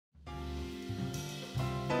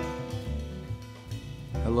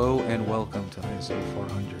Hello and welcome to ISO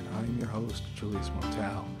 400. I'm your host, Julius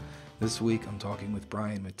Mortal. This week I'm talking with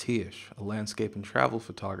Brian Matiash, a landscape and travel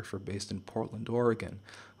photographer based in Portland, Oregon,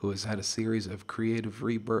 who has had a series of creative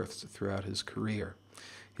rebirths throughout his career.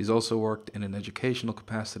 He's also worked in an educational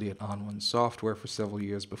capacity at onOne software for several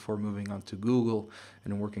years before moving on to Google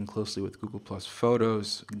and working closely with Google Plus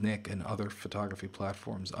Photos, Nik, and other photography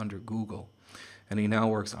platforms under Google. And he now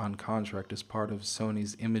works on contract as part of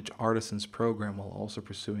Sony's Image Artisans program while also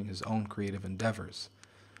pursuing his own creative endeavors.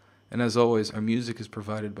 And as always, our music is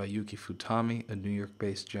provided by Yuki Futami, a New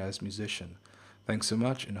York-based jazz musician. Thanks so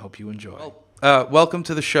much and hope you enjoy. Welcome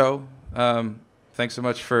to the show. Thanks so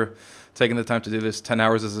much for taking the time to do this. 10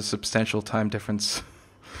 hours is a substantial time difference.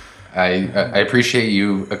 I appreciate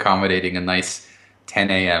you accommodating a nice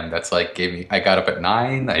 10 a.m. That's like I got up at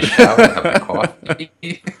 9, I showered, had my coffee.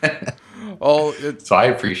 So I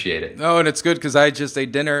appreciate it. No, and it's good because I just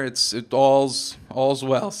ate dinner. It's all's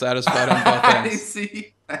well, satisfied on both ends. I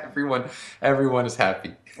see. Everyone is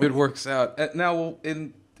happy. It works out. Now,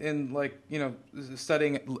 in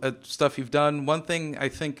studying stuff you've done, one thing I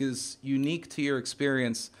think is unique to your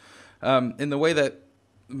experience, in the way that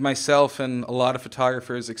myself and a lot of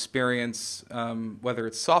photographers experience, whether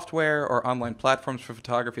it's software or online platforms for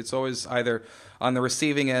photography, it's always either on the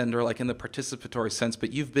receiving end or like in the participatory sense,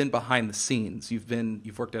 but you've been behind the scenes. You've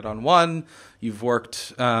worked at onOne, you've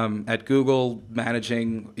worked at Google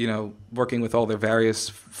managing, working with all their various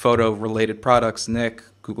photo related products, Nik,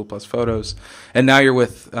 Google Plus Photos, and now you're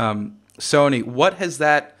with Sony. What has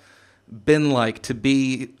that been like to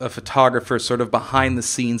be a photographer sort of behind the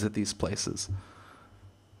scenes at these places?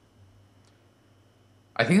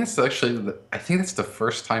 I think that's the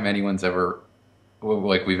first time anyone's ever,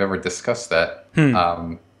 we've ever discussed that.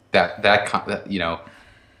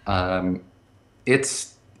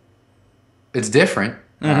 It's different.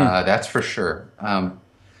 That's for sure.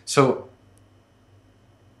 So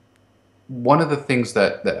one of the things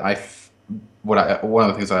one of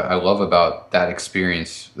the things I love about that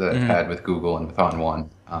experience that I've had with Google and with onOne,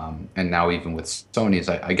 and now even with Sony, is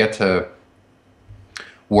I get to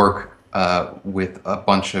work with a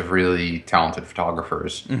bunch of really talented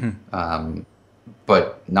photographers,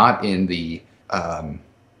 but not in the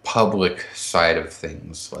public side of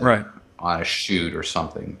things, like on a shoot or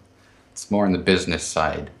something. It's more on the business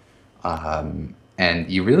side, and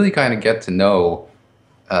you really kind of get to know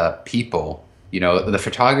people. The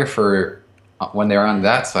photographer, when they're on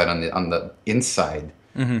that side, on the inside,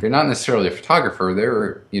 they're not necessarily a photographer.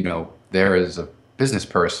 They're there as a business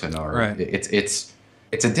person, or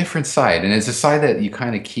it's a different side, and it's a side that you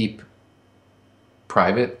kind of keep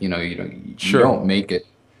private. You don't make it.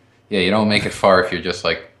 Yeah, you don't make it far if you're just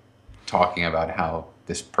like talking about how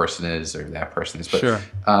this person is or that person is. But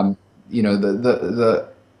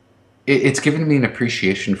it's given me an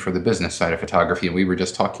appreciation for the business side of photography, and we were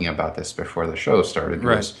just talking about this before the show started.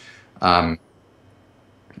 Right.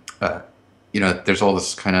 There's all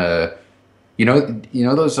this kind of,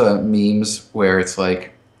 those memes where it's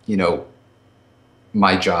like,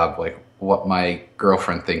 my job, like what my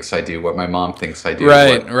girlfriend thinks I do, what my mom thinks I do,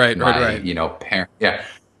 right. Parent,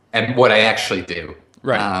 and what I actually do.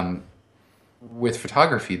 Right. With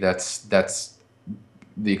photography, that's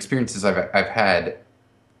the experiences I've had.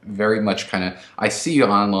 Very much kind of, I see you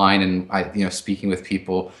online, and speaking with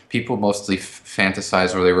people mostly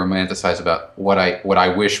fantasize, or they romanticize about what I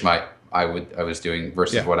wish I was doing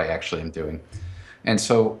versus what I actually am doing, and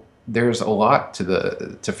so there's a lot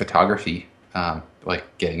to photography. Like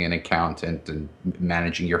getting an accountant and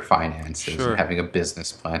managing your finances and having a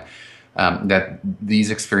business plan, that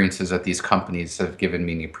these experiences at these companies have given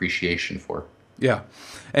me an appreciation for. Yeah.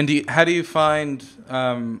 And how do you find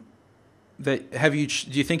that?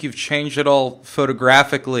 Do you think you've changed at all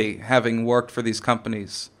photographically having worked for these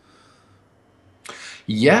companies?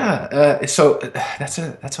 Yeah. So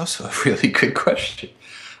that's also a really good question.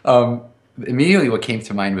 Immediately what came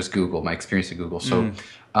to mind was Google, my experience at Google. So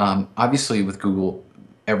obviously with Google,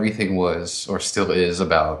 everything was, or still is,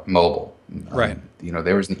 about mobile. Right.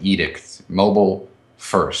 There was an edict, mobile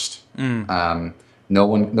first. No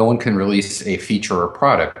one can release a feature or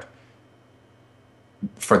product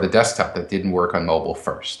for the desktop that didn't work on mobile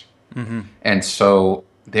first. And so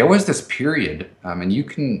there was this period, and you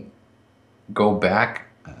can go back,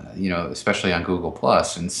 especially on Google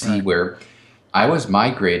Plus, and see where I was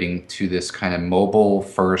migrating to this kind of mobile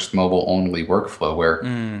first, mobile only workflow where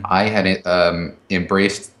I had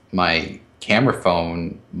embraced my camera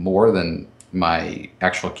phone more than my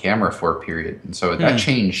actual camera for a period. And so that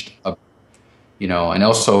changed, and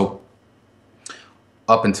also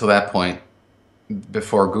up until that point,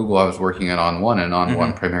 before Google, I was working at onOne, and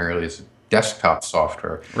onOne primarily is desktop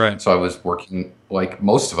software. Right. So I was working like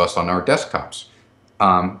most of us on our desktops.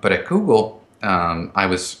 But at Google, I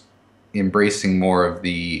was embracing more of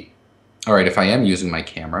the, all right, if I am using my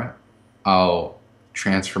camera, I'll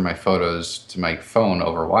transfer my photos to my phone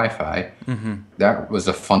over Wi-Fi. That was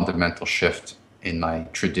a fundamental shift in my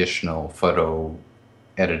traditional photo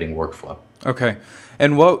editing workflow. Okay.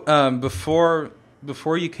 And what before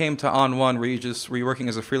you came to onOne, were you working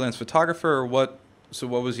as a freelance photographer, or what? So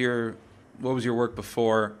what was your work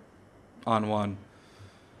before onOne?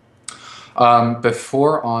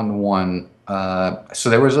 Before onOne, so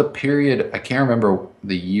there was a period, I can't remember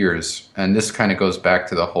the years, and this kind of goes back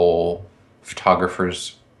to the whole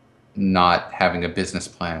photographers not having a business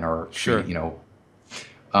plan or, Sure.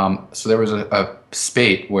 So there was a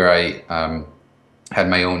spate where I had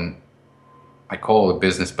my own, I call it a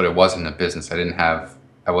business, but it wasn't a business.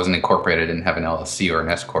 I wasn't incorporated. I didn't have an LLC or an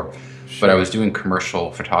S corp, but I was doing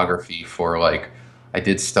commercial photography for I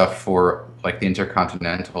did stuff for like the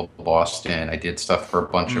Intercontinental Boston. I did stuff for a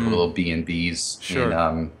bunch of little B&Bs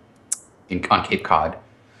on Cape Cod.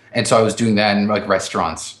 And so I was doing that in like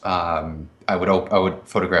restaurants. I would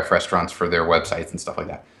photograph restaurants for their websites and stuff like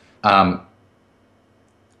that.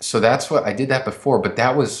 So that's what I did that before, but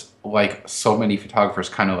that was like so many photographers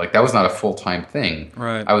kind of like, that was not a full-time thing.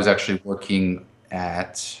 Right. I was actually working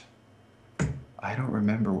at, I don't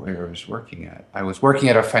remember where I was working at. I was working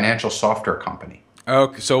at a financial software company.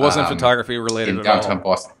 Okay, so it wasn't photography related in at all. downtown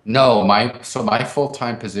Boston. No, my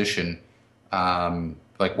full-time position,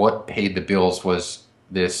 like what paid the bills was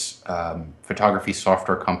this photography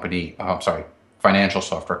software company. Financial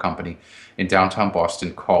software company in downtown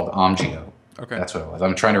Boston called Omgeo. Okay, that's what it was.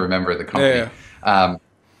 I'm trying to remember the company. Yeah.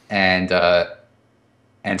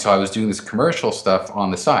 And so I was doing this commercial stuff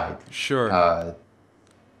on the side. Sure.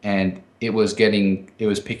 And it was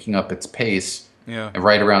picking up its pace. Yeah. And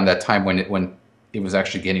right around that time when it was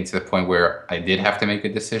actually getting to the point where I did have to make a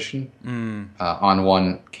decision.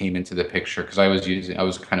 onOne came into the picture because I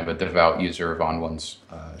was kind of a devout user of onOne's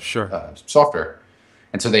software,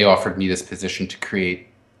 and so they offered me this position to create.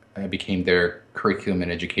 I became their curriculum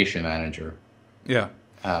and education manager. Yeah.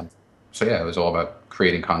 So yeah, it was all about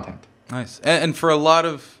creating content. Nice. And for a lot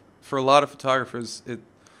of photographers,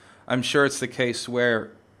 I'm sure it's the case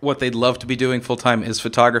where what they'd love to be doing full time is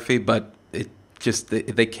photography, but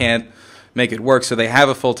they can't make it work. So they have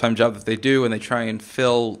a full-time job that they do, and they try and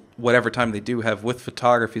fill whatever time they do have with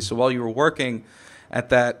photography. So while you were working at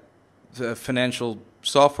that financial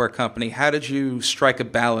software company, how did you strike a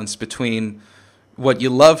balance between what you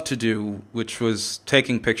love to do, which was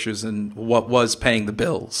taking pictures, and what was paying the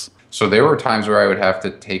bills? So there were times where I would have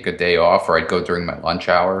to take a day off, or I'd go during my lunch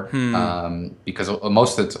hour, because a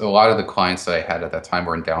lot of the clients that I had at that time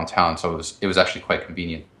were in downtown, so it was actually quite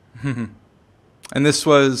convenient. And this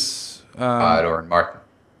was or in Martin.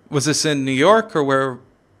 Was this in New York or where?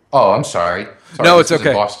 Oh, I'm sorry. No, it's okay.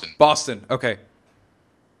 In Boston. Boston. Okay.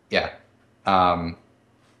 Yeah.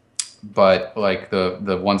 But like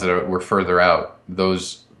the ones that were further out,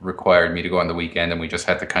 those required me to go on the weekend, and we just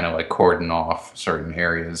had to kind of like cordon off certain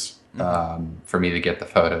areas for me to get the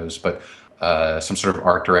photos. But some sort of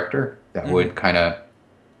art director that would kind of,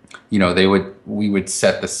 we would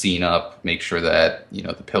set the scene up, make sure that,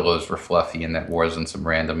 the pillows were fluffy and that wasn't some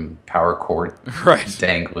random power cord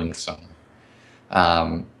dangling somewhere.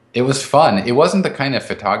 It was fun. It wasn't the kind of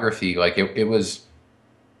photography, like it was,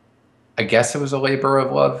 I guess it was a labor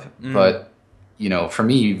of love, but, for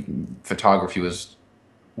me, photography was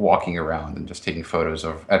walking around and just taking photos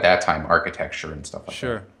of, at that time, architecture and stuff like that.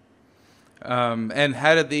 Sure. And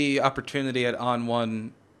how did the opportunity at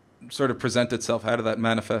onOne sort of present itself? How did that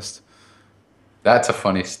manifest? That's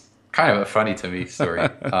kind of a funny to me story.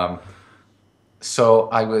 So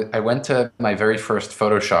I went to my very first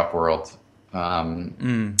Photoshop World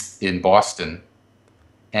in Boston,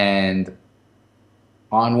 and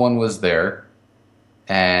onOne was there,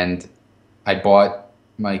 and I bought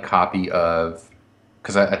my copy of,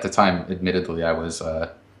 because at the time, admittedly, I was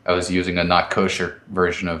using a not kosher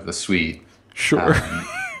version of the suite. Sure.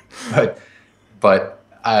 But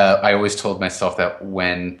I always told myself that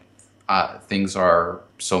when things are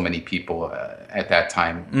so many people at that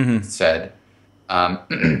time said,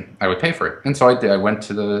 I would pay for it, and so I did. I went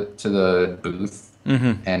to the booth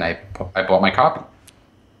and I bought my copy,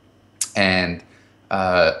 and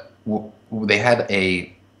they had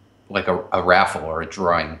a raffle or a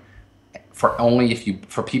drawing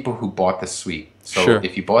for people who bought the suite. So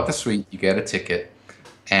if you bought the suite, you get a ticket,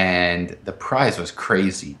 and the prize was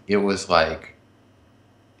crazy. It was like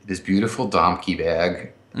this beautiful donkey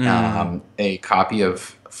bag a copy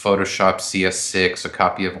of Photoshop CS6, a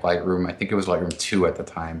copy of Lightroom. I think it was Lightroom 2 at the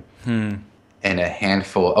time, and a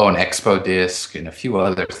handful. Oh, an Expo disc and a few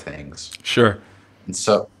other things. Sure. And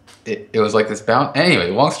so it was like this bound.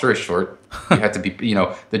 Anyway, long story short, you had to be.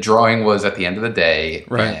 The drawing was at the end of the day,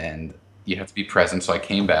 Right. and you have to be present. So I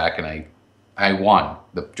came back and I won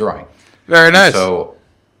the drawing. Very nice. So,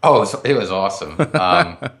 it was awesome.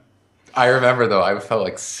 I remember though, I felt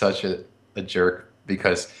like such a jerk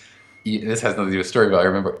because this has nothing to do with story, but I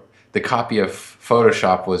remember the copy of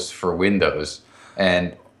Photoshop was for Windows,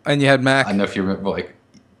 and you had Mac. I don't know if you remember,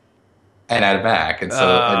 and I had a Mac, and so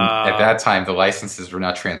and at that time the licenses were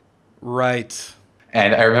not Right.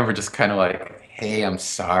 and I remember just kind of like, hey, I'm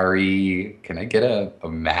sorry, can I get a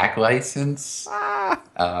Mac license?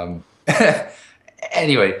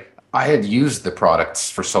 Anyway, I had used the products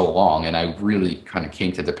for so long, and I really kind of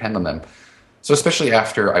came to depend on them. So especially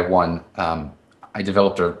after I won, I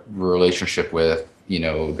developed a relationship with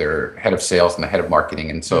their head of sales and the head of marketing,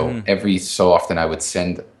 and so every so often I would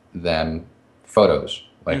send them photos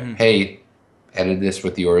like, hey, edit this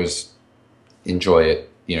with yours, enjoy it,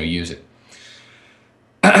 use it.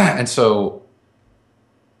 And so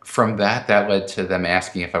from that led to them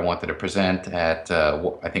asking if I wanted to present at,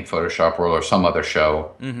 I think, Photoshop World or some other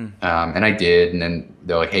show. And I did. And then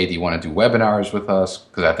they're like, hey, do you want to do webinars with us?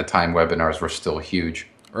 Because at the time, webinars were still huge.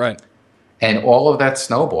 Right. And all of that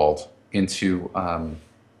snowballed into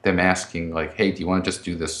them asking, like, hey, do you want to just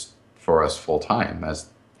do this for us full time as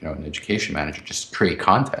an education manager, just create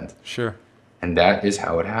content? Sure. And that is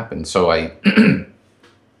how it happened. So I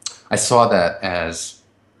I saw that as,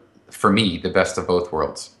 for me, the best of both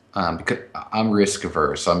worlds. Because I'm risk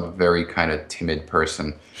averse. I'm a very kind of timid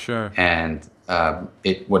person. Sure. And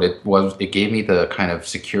it gave me the kind of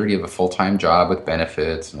security of a full-time job with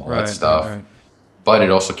benefits and all that stuff. Right. But it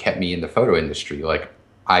also kept me in the photo industry. Like,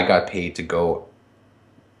 I got paid to go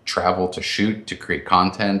travel, to shoot, to create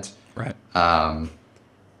content. Right.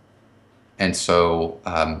 And so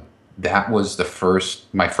that was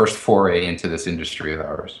my first foray into this industry of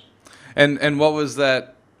ours. And what was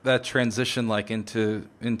that transition like into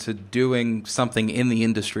doing something in the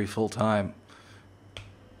industry full time?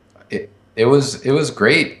 It was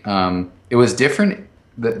great. It was different.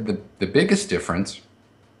 The biggest difference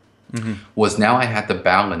was now I had to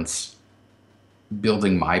balance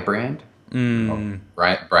building my brand, Brian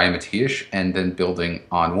Matiash, and then building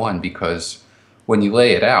onOne, because when you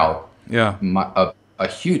lay it out, a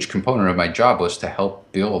huge component of my job was to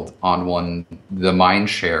help build onOne, the mind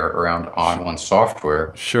share around onOne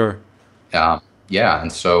software. Sure.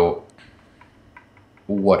 And so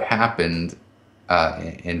what happened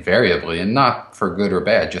invariably, and not for good or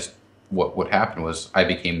bad, just what happened was I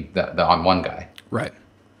became the onOne guy. Right.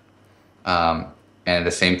 And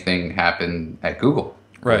the same thing happened at Google,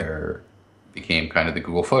 where I became kind of the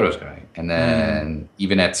Google Photos guy. And then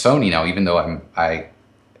even at Sony now, even though I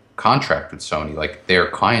contract with Sony, like they're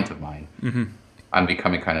a client of mine, I'm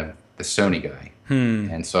becoming kind of the Sony guy.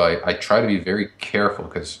 And so I try to be very careful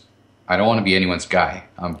because I don't want to be anyone's guy.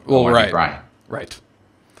 I want to be Brian. Right.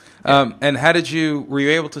 Yeah. And were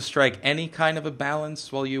you able to strike any kind of a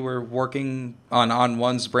balance while you were working on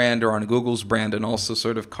onOne's brand or on Google's brand, and also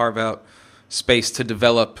sort of carve out space to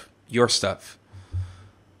develop your stuff?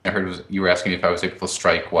 I heard you were asking me if I was able to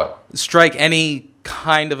strike what? Strike any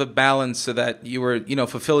kind of a balance so that you were,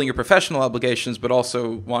 fulfilling your professional obligations, but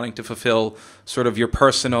also wanting to fulfill sort of your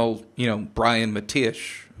personal, Brian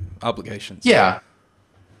Matiash obligations. Yeah.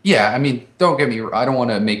 I mean, don't get me. I don't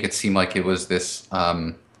want to make it seem like it was this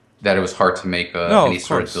that it was hard to make any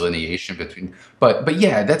sort of delineation between. But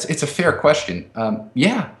yeah, it's a fair question.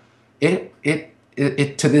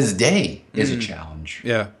 It to this day is a challenge.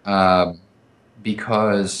 Yeah.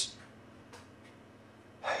 Because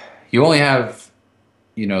you only have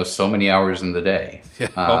so many hours in the day. Yeah.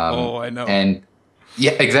 I know. And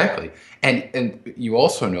yeah, exactly. And you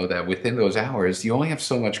also know that within those hours, you only have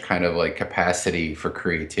so much kind of like capacity for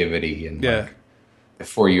creativity, and like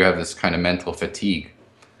before you have this kind of mental fatigue.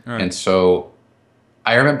 Right. And so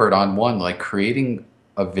I remember it onOne, like creating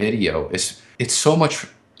a video it's so much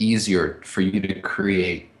easier for you to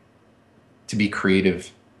be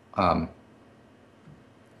creative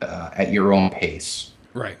at your own pace.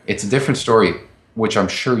 Right. It's a different story, which I'm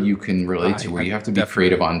sure you can relate to, where you have to be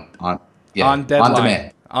creative on deadline. on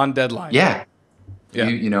demand. On deadline. Yeah. Yeah.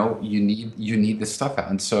 You need this stuff out.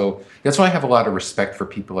 And so that's why I have a lot of respect for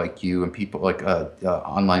people like you and people like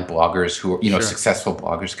online bloggers who are, successful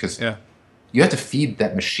bloggers, because you have to feed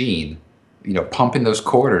that machine, pumping those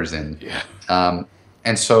quarters in. Yeah.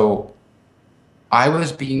 And so I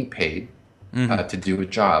was being paid to do a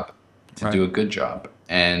job, do a good job.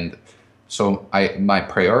 And so my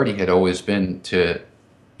priority had always been to,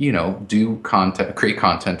 do content, create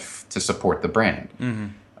content to support the brand.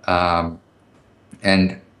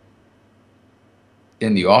 And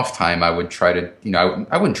in the off time, I would try to,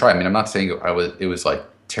 I wouldn't try. I mean, I'm not saying it was like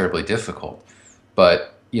terribly difficult,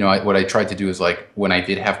 but what I tried to do is like when I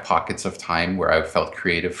did have pockets of time where I felt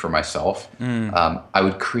creative for myself, I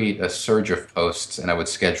would create a surge of posts and I would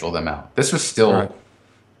schedule them out. This was still, Right.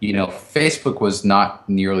 Facebook was not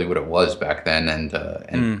nearly what it was back then,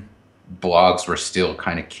 and blogs were still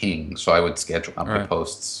kind of king. So I would schedule out my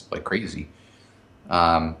posts like crazy.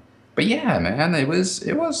 But yeah, man,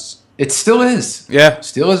 it still is. Yeah.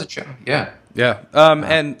 Still is a challenge. Yeah. Yeah.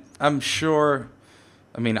 And I'm sure,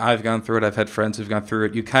 I mean, I've gone through it. I've had friends who've gone through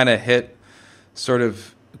it. You kind of hit sort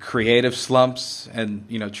of creative slumps, and,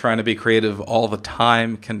 trying to be creative all the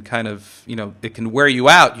time can kind of, it can wear you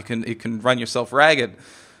out. It can run yourself ragged.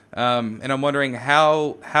 And I'm wondering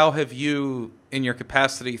how have you, in your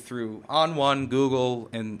capacity through onOne, Google,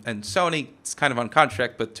 and Sony, it's kind of on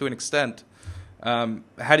contract, but to an extent,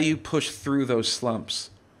 how do you push through those slumps?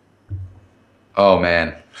 Oh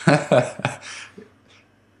man.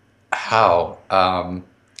 How?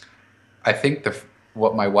 I think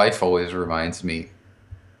what my wife always reminds me,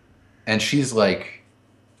 and she's like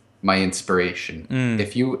my inspiration.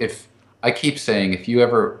 If I keep saying, if you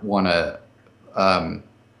ever want to,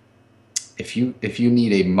 if you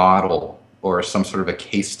need a model or some sort of a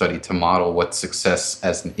case study to model what success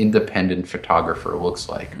as an independent photographer looks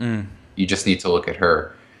like, you just need to look at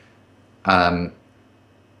her.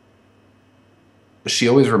 She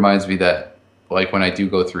always reminds me that, like, when I do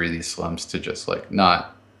go through these slumps, to just like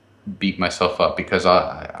not beat myself up, because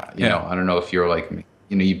I don't know if you're like me.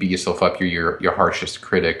 You beat yourself up. You're your harshest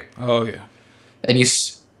critic. Oh yeah. And you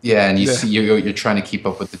see you're trying to keep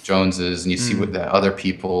up with the Joneses, and you see what the other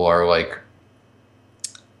people are like,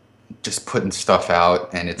 just putting stuff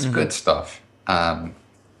out, and it's good stuff.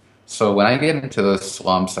 So when I get into those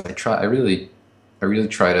slumps, I really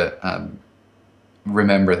try to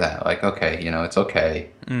remember that, like, okay, it's okay.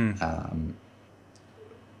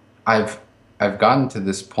 I've gotten to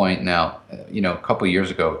this point now. A couple of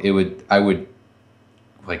years ago, I would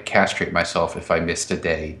like castrate myself if I missed a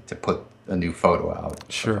day to put a new photo out.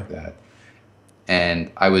 Sure. Like that.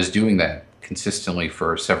 And I was doing that consistently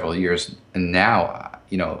for several years, and now,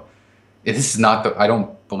 this is not I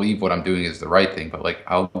don't believe what I'm doing is the right thing, but like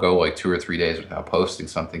I'll go like 2 or 3 days without posting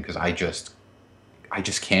something because I just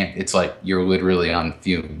can't. It's like you're literally on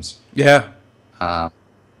fumes. Yeah.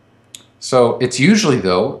 So it's usually,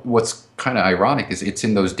 though, what's kind of ironic is it's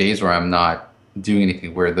in those days where I'm not doing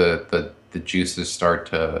anything where the juices start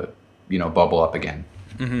to, bubble up again.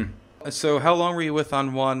 So how long were you with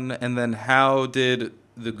onOne, and then how did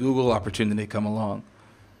the Google opportunity come along?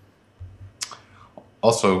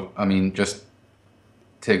 Also, I mean, just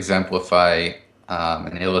to exemplify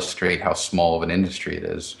and illustrate how small of an industry it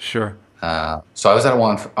is. Sure. So I was at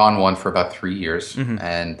onOne for about 3 years,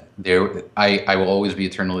 and I will always be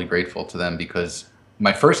eternally grateful to them, because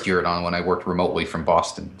my first year at onOne, I worked remotely from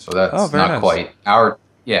Boston. So that's not quite our,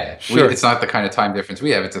 Sure. It's not the kind of time difference we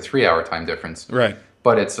have. It's a 3-hour time difference. Right.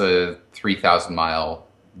 But it's a 3,000-mile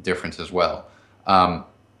difference as well.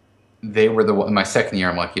 They were my second year,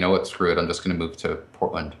 I'm like, you know what, screw it. I'm just going to move to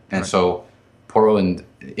Portland. And so Portland,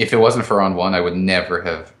 if it wasn't for onOne, I would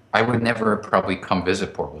never probably come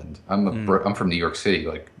visit Portland. I'm from New York City.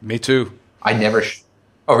 Like, Me too. I never.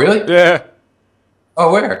 Oh, really? Yeah.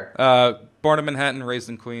 Oh, where? Born in Manhattan, raised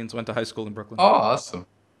in Queens, went to high school in Brooklyn. Oh, awesome.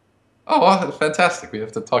 Oh, wow, fantastic. We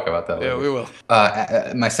have to talk about that. Yeah, we will.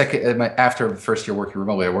 After the first year working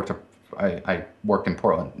remotely, I worked in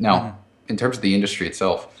Portland. Now, in terms of the industry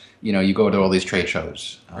itself, you go to all these trade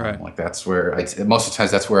shows. Like that's where most of the times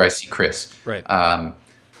that's where I see Chris. Right.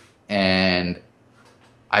 And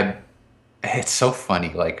it's so funny.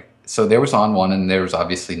 Like, so there was onOne, and there was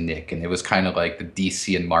obviously Nick, and it was kind of like the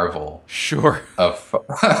DC and Marvel of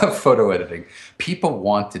photo editing. People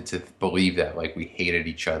wanted to believe that, like, we hated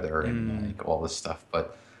each other and like all this stuff.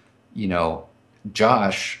 But,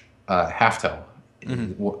 Josh Haftel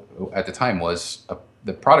at the time was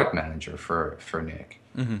the product manager for Nick.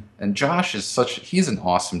 And Josh he's an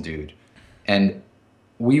awesome dude. And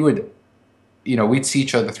we'd see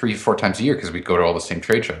each other 3-4 times a year because we'd go to all the same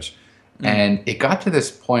trade shows. And it got to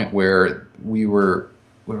this point where we were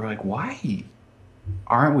like, why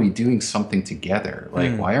aren't we doing something together?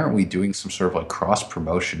 Like, why aren't we doing some sort of like cross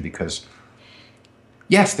promotion? Because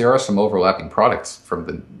yes, there are some overlapping products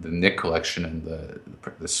from the Nick collection and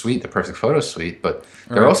the suite, the Perfect Photo Suite, but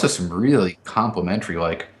there are also some really complementary,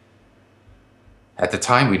 like, at the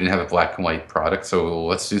time we didn't have a black and white product, so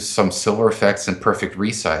let's do some silver effects and perfect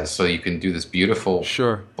resize so you can do this beautiful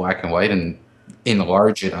Sure. black and white and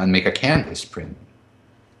enlarge it and make a canvas print.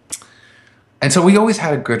 And so we always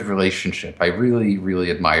had a good relationship. I really,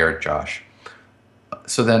 really admired Josh.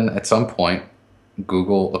 So then at some point,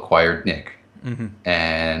 Google acquired Nick,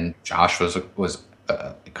 and Josh was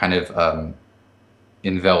kind of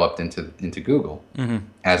enveloped into Google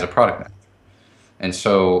as a product manager. And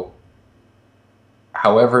so,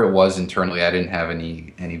 however it was internally, I didn't have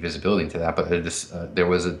any visibility into that. But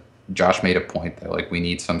Josh made a point that like we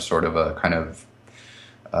need some sort of a kind of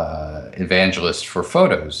evangelist for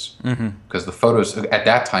photos, because the photos at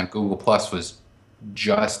that time, Google Plus was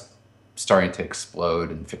just starting to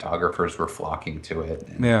explode and photographers were flocking to it.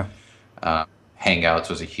 And, Hangouts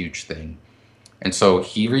was a huge thing. And so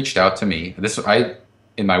he reached out to me.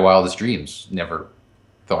 In my wildest dreams, never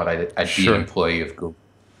thought I'd be an employee of Google.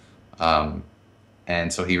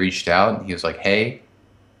 And so he reached out and he was like, hey,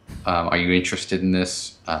 are you interested in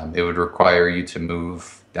this? It would require you to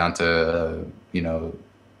move down to,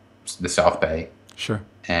 the South Bay. Sure.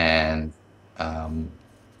 And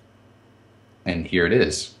here it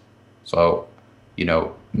is. So,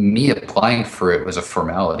 me applying for it was a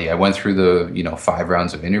formality. I went through the, 5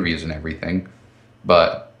 rounds of interviews and everything,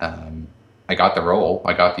 but I got the role.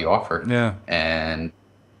 I got the offer. Yeah. And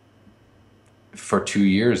for 2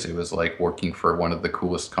 years, it was like working for one of the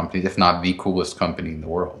coolest companies, if not the coolest company in the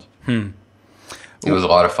world. It was a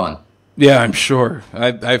lot of fun. Yeah, I'm sure.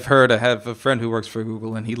 I've heard. I have a friend who works for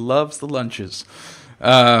Google, and he loves the lunches.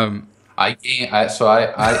 This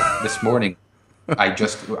morning, I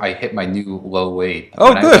hit my new low weight.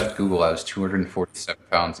 Oh, when good. I left Google, I was 247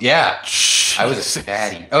 pounds. Yeah, I was a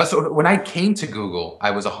fatty. So when I came to Google,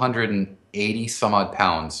 I was 180 some odd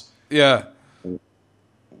pounds. Yeah.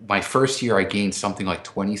 My first year, I gained something like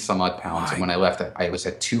 20 some odd pounds, and when I left, I was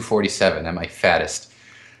at 247 at my fattest.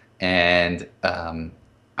 And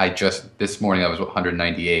this morning I was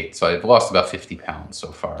 198, so I've lost about 50 pounds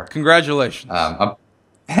so far. Congratulations.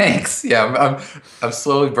 Thanks. Yeah, I'm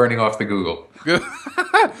slowly burning off the Google.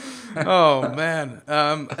 Oh man.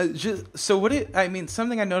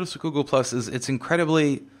 Something I noticed with Google Plus is it's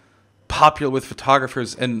incredibly popular with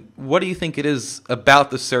photographers. And what do you think it is about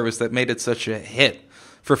the service that made it such a hit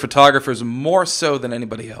for photographers more so than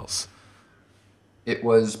anybody else? It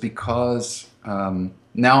was because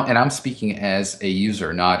now, and I'm speaking as a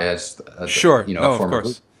user, not as a former. Of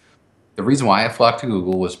course. The reason why I flocked to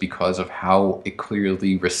Google was because of how it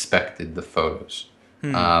clearly respected the photos.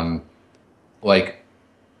 Like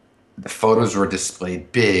the photos were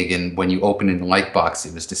displayed big, and when you open in the Lightbox,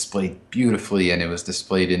 it was displayed beautifully, and it was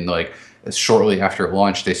displayed in like shortly after it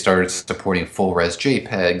launched, they started supporting full res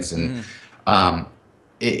JPEGs, and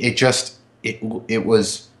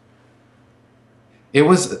it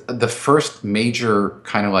was the first major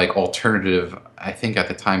kind of like alternative, I think, at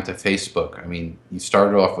the time to Facebook. I mean, you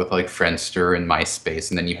started off with like Friendster and MySpace,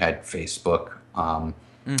 and then you had Facebook. And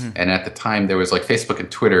at the time, there was like Facebook and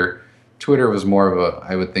Twitter. Twitter was more of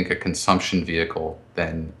I would think, a consumption vehicle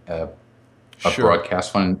than a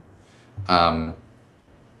broadcast one. And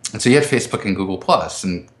so you had Facebook and Google Plus,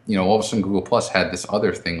 and all of a sudden Google Plus had this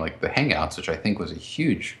other thing like the Hangouts, which I think was a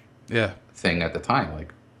huge thing at the time.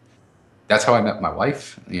 Like, that's how I met my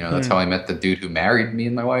wife. That's how I met the dude who married me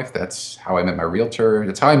and my wife. That's how I met my realtor.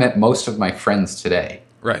 That's how I met most of my friends today.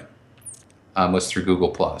 Right. Was through Google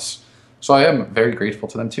Plus. So I am very grateful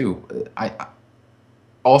to them too.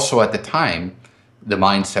 Also at the time, the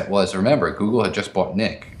mindset was, remember, Google had just bought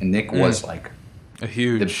Nick, and Nick was like the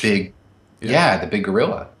big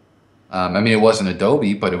gorilla. I mean, it wasn't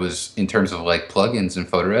Adobe, but it was, in terms of like plugins and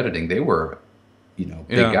photo editing, they were,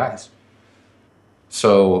 big guys.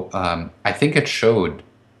 So I think it showed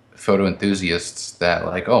photo enthusiasts that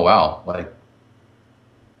like, oh wow, like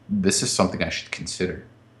this is something I should consider.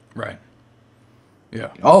 Right.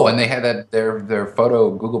 Yeah. Oh, and they had their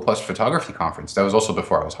Google Plus photography conference. That was also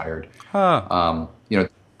before I was hired. Huh.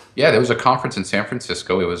 There was a conference in San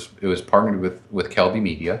Francisco. It was partnered with Kelby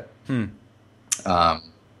Media. And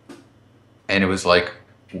it was like,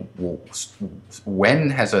 when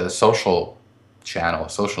has a social channel, a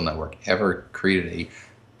social network, ever created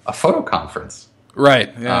a photo conference?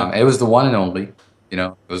 Right. Yeah. It was the one and only.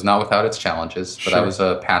 It was not without its challenges, but I Sure. was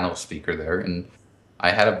a panel speaker there, and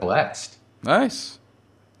I had a blast. Nice.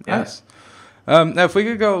 Yeah. Nice. Now, if we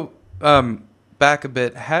could go back a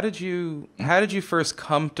bit, how did you first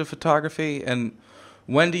come to photography, and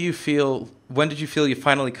when did you feel you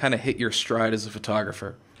finally kind of hit your stride as a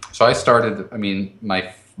photographer? So I started. I mean,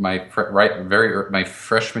 my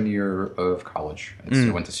freshman year of college. I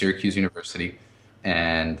went to Syracuse University,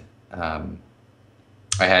 and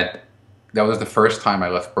I had that was the first time I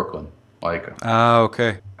left Brooklyn. Like Ah,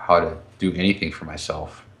 okay. how to do anything for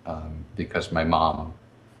myself because my mom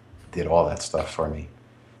did all that stuff for me.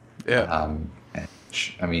 Yeah. And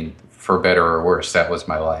I mean, for better or worse, that was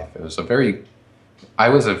my life. I was a very,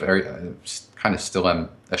 kind of still am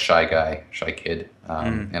a shy guy, shy kid.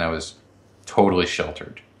 And I was totally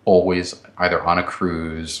sheltered, always either on a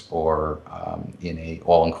cruise or in a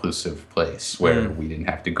all-inclusive place where we didn't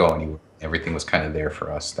have to go anywhere. Everything was kind of there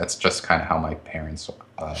for us. That's just kind of how my parents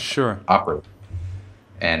Sure. operate.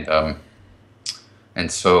 And and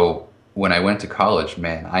so when I went to college,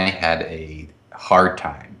 man, I had a hard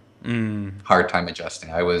time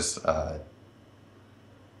adjusting. I was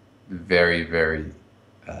very, very,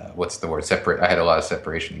 what's the word? Separate. I had a lot of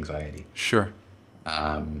separation anxiety. Sure.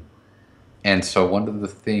 Um, and so one of the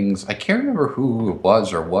things, I can't remember who it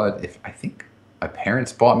was or what, if I think my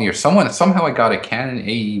parents bought me or somehow I got a Canon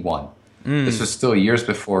AE1. This was still years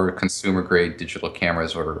before consumer grade digital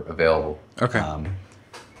cameras were available. Okay.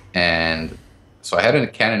 And so I had a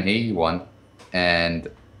Canon AE1,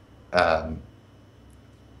 and I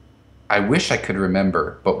wish I could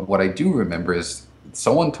remember, but what I do remember is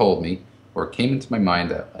someone told me, or it came into my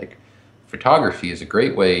mind, that like photography is a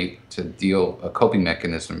great way to deal a coping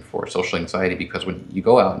mechanism for social anxiety, because when you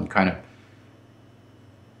go out and kind of,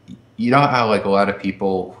 you know how like a lot of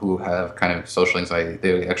people who have kind of social anxiety,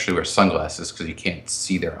 they actually wear sunglasses because you can't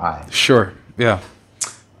see their eyes. Sure. Yeah.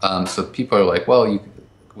 So people are like, well,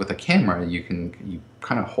 with a camera, you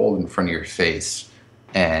kind of hold in front of your face,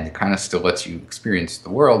 and it kind of still lets you experience the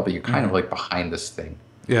world, but you're kind of like behind this thing.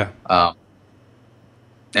 Yeah.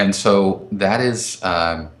 And so that is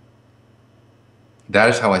how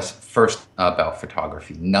I first about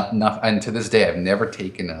photography. And to this day, I've never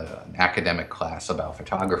taken an academic class about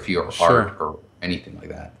photography or art or anything like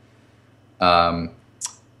that.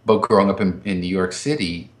 But growing up in New York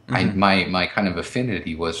City, my kind of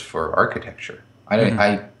affinity was for architecture.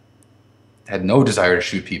 I had no desire to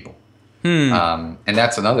shoot people. And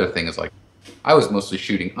that's another thing, is like I was mostly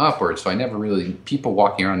shooting upwards, so people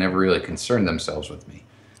walking around never really concerned themselves with me.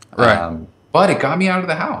 Right. But it got me out of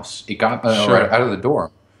the house. It got right out of the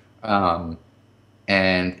dorm.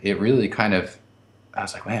 And it really kind of, I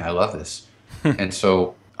was like, man, I love this. And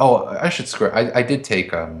so, I should swear, I did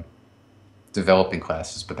take developing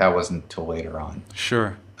classes, but that wasn't until later on.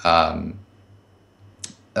 Sure.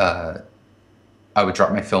 I would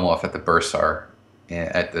drop my film off at the Bursar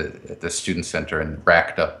at the student center and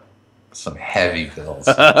racked up some heavy bills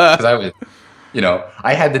because I was,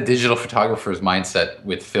 I had the digital photographer's mindset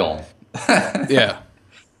with film. Yeah.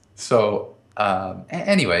 So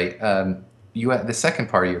anyway, the second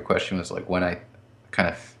part of your question was like when I kind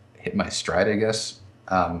of hit my stride, I guess.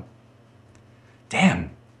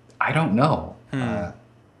 Damn, I don't know.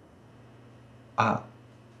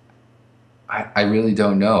 I really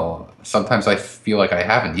don't know. Sometimes I feel like I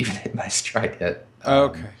haven't even hit my stride yet.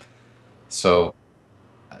 Okay. So,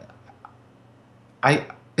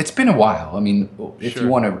 it's been a while. I mean, if you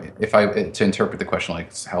want to interpret the question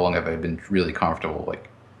like how long have I been really comfortable? Like,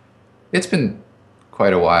 it's been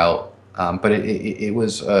quite a while. But it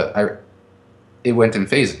was it went in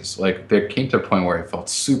phases. Like there came to a point where I felt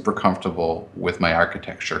super comfortable with my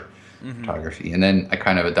architecture photography, and then I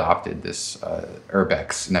kind of adopted this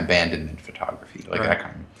urbex and abandonment photography, like that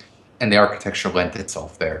kind. And the architecture lent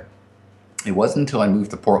itself there. It wasn't until I moved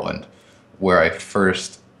to Portland where I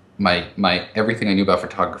first my everything I knew about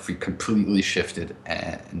photography completely shifted,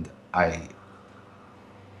 and I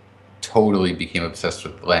totally became obsessed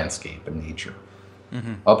with landscape and nature.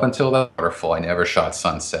 Up until that waterfall, I never shot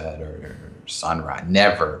sunset or sunrise.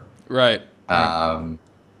 Never. Right. And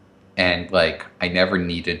like, I never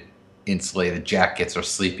needed insulated jackets or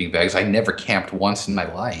sleeping bags. I never camped once in my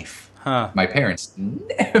life. My parents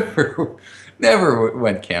never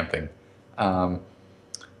went camping.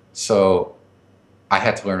 So I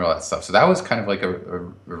had to learn all that stuff. So that was kind of like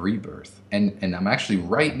a rebirth. And I'm actually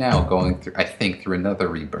right now going through, I think, through another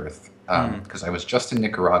rebirth. Because I was just in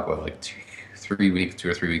Nicaragua like 2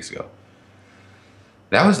 or 3 weeks ago.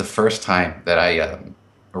 That was the first time that I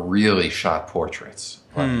really shot portraits.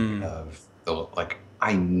 I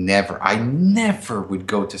never would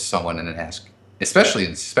go to someone and ask, especially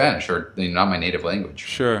in Spanish or not my native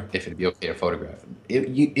language, if it'd be okay to photograph them.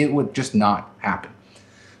 It would just not happen.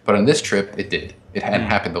 But on this trip, it did. It hadn't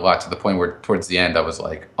happened a lot, to the point where towards the end I was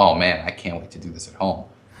like, oh man, I can't wait to do this at home.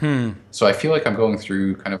 So I feel like I'm going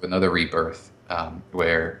through kind of another rebirth.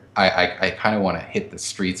 Where I kind of want to hit the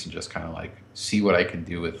streets and just kind of like see what I can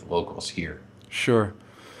do with locals here. Sure.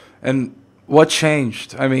 And what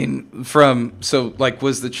changed? I mean,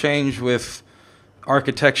 was the change with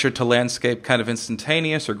architecture to landscape kind of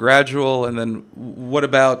instantaneous or gradual? And then what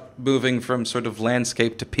about moving from sort of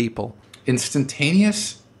landscape to people?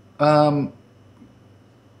 Instantaneous?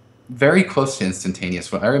 Very close to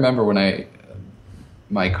instantaneous. I remember when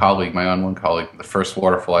my onOne colleague, the first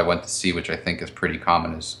waterfall I went to see, which I think is pretty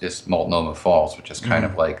common, is Multnomah Falls, which is kind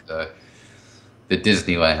of like the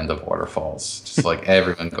Disneyland of waterfalls. Just like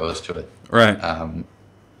everyone goes to it. Right.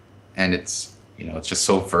 And it's, it's just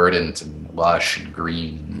so verdant and lush and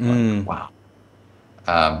green. And like,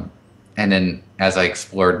 wow. And then as I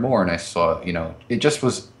explored more and I saw, it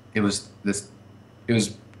was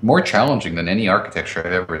more challenging than any architecture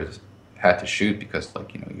I've ever had to shoot, because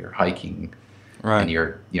like, you're hiking, right, and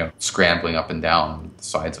you're, scrambling up and down the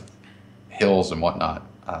sides of hills and whatnot.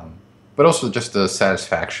 But also just the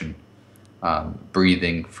satisfaction,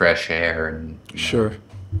 breathing fresh air and, sure,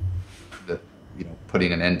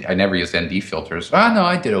 putting I never used ND filters. No,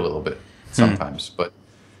 I did a little bit sometimes, but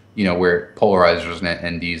where polarizers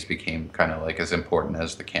and NDs became kind of like as important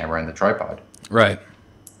as the camera and the tripod. Right.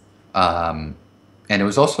 And it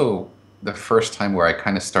was also the first time where I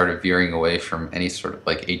kind of started veering away from any sort of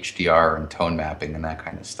like HDR and tone mapping and that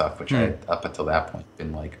kind of stuff, which I had up until that point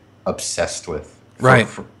been like obsessed with. Right.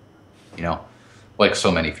 Like so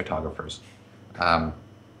many photographers.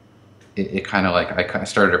 It kind of like I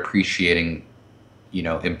started appreciating,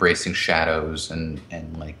 embracing shadows and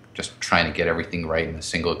like just trying to get everything right in a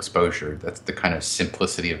single exposure. That's the kind of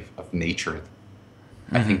simplicity of nature.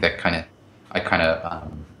 Mm-hmm. I think that I kind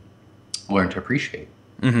of learned to appreciate.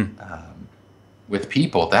 Mm-hmm. With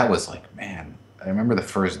people, that was like, man, I remember the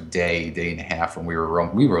first day and a half when we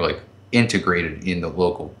were like integrated in the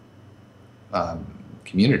local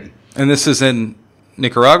community. And this is in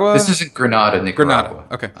Nicaragua? This is in Granada, Nicaragua.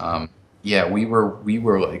 Okay. Yeah, we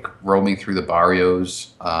were like roaming through the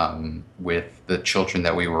barrios with the children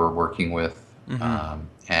that we were working with,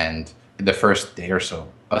 and the first day or so,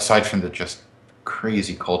 aside from the just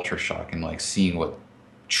crazy culture shock and like seeing what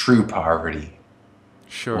true poverty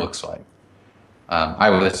looks like, I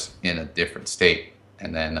was in a different state,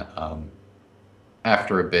 and then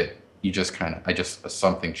after a bit,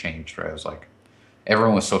 something changed. Where I was like,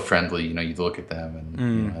 everyone was so friendly. You'd look at them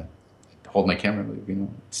and hold my camera, like,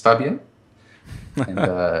 está bien?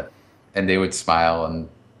 And they would smile and,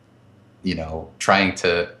 trying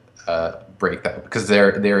to break that, because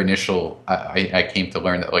their initial, I came to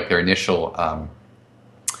learn that like their initial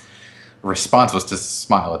response was to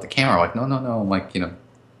smile at the camera, like, no, I'm like, you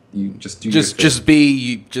just do just be,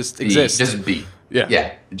 you just exist. Just be.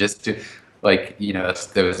 Yeah. Just do. Like,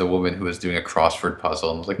 there was a woman who was doing a crossword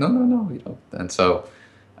puzzle and was like, no. And so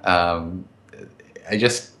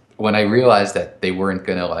when I realized that they weren't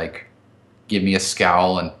going to like give me a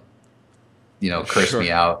scowl and, curse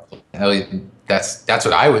me out, that's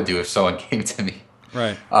what I would do if someone came to me.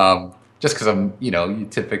 Right. Just because I'm, you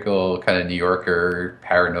typical kind of New Yorker,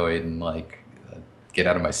 paranoid and like, get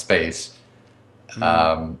out of my space.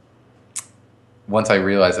 Once I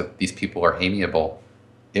realized that these people are amiable,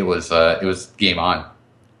 it was game on.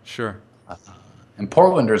 Sure. And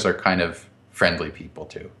Portlanders are kind of friendly people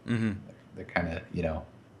too. Mm-hmm. They're kind of,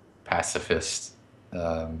 pacifist,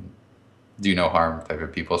 do no harm type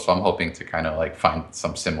of people. So I'm hoping to kind of like find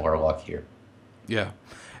some similar luck here. Yeah.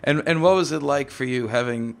 And what was it like for you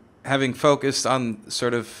having focused on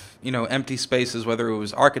sort of, empty spaces, whether it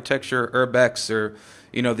was architecture, urbex, or,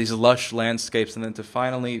 these lush landscapes, and then to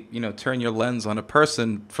finally, turn your lens on a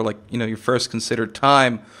person for like, your first considered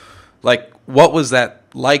time? Like, what was that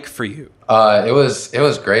like for you? It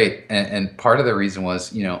was great. And part of the reason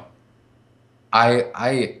was,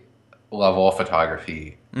 I love all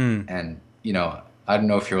photography. And, I don't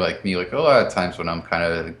know if you're like me, like a lot of times when I'm kind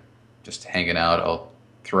of just hanging out, I'll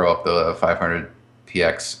throw up the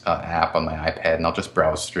 500px app on my iPad and I'll just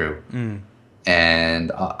browse through.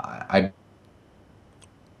 And I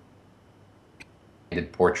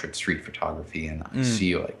did portrait street photography, and I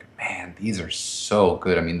see like, man, these are so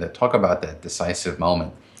good. I mean, talk about that decisive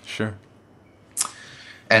moment. Sure.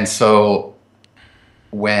 And so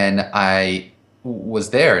when I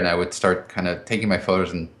was there and I would start kind of taking my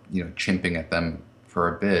photos and, chimping at them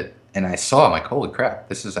for a bit, and I saw, I'm like, holy crap,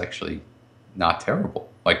 this is actually not terrible.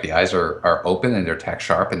 Like the eyes are open and they're tack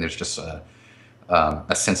sharp, and there's just a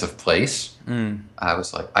sense of place. I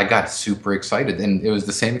was like, I got super excited, and it was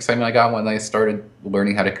the same excitement I got when I started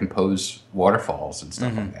learning how to compose waterfalls and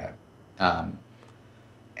stuff like that.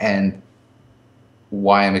 And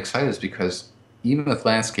why I'm excited is because even with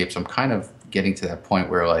landscapes, I'm kind of getting to that point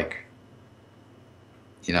where like,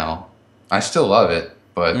 I still love it,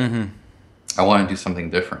 but I want to do something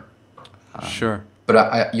different. Sure.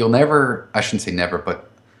 But you'll never, I shouldn't say never,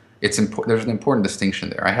 but there's an important distinction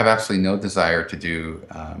there. I have absolutely no desire to do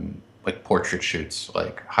like portrait shoots,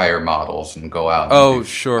 like hire models and go out and Oh, do.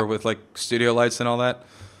 sure, with like studio lights and all that.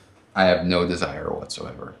 I have no desire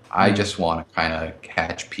whatsoever. I just want to kind of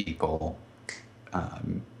catch people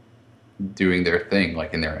um, doing their thing,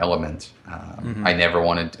 like in their element. I never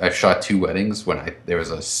wanted. I've shot 2 weddings when there was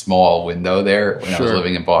a small window there when I was Sure.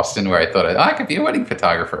 living in Boston where I thought I could be a wedding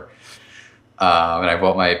photographer. And I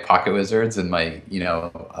bought my pocket wizards and my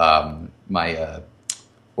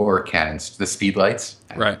what were cannons, the speed lights.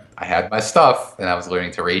 Right. I had my stuff, and I was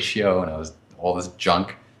learning to ratio, and I was all this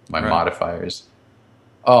junk, my Right. modifiers.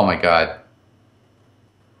 Oh my God.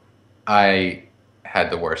 I had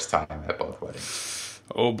the worst time at both weddings.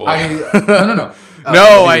 Oh boy. No.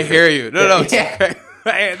 No, I hear you. No, it's Yeah.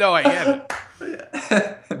 okay. No, I get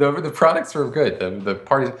it. The products were good. The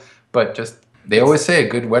parties, but just they always say a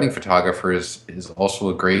good wedding photographer is also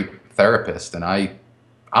a great therapist, and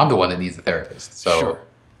I'm the one that needs a therapist. So, Sure.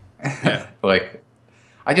 Yeah. like,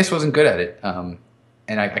 I just wasn't good at it. And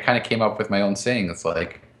I kind of came up with my own saying. It's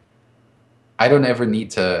like, I don't ever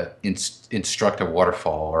need to instruct a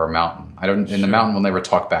waterfall or a mountain. And the mountain will never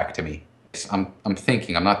talk back to me. I'm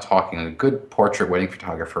thinking, I'm not talking. A good portrait wedding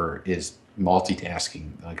photographer is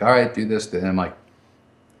multitasking. Like, all right, do this. Then I'm like,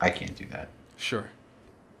 I can't do that. Sure.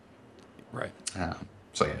 Right.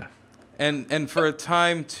 So yeah. And for a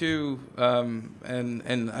time too,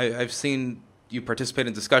 and I've seen you participate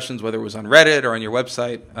in discussions, whether it was on Reddit or on your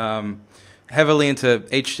website, heavily into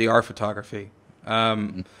HDR photography.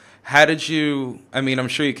 How did you? I mean, I'm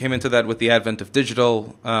sure you came into that with the advent of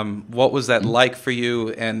digital. What was that like for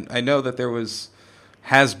you? And I know that there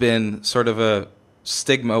has been sort of a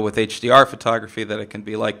stigma with HDR photography that it can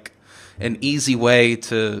be like an easy way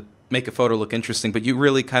to make a photo look interesting, but you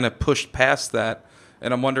really kind of pushed past that.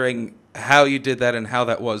 And I'm wondering how you did that and how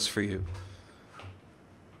that was for you.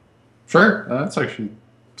 Sure, that's actually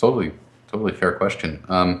totally fair question.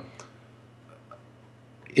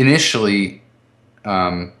 Initially,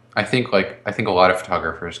 I think a lot of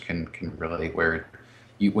photographers can relate where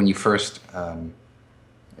when you first I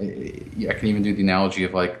can even do the analogy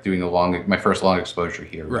of like doing my first long exposure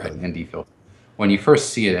here with Right. an ND filter. When you first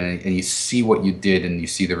see it and you see what you did and you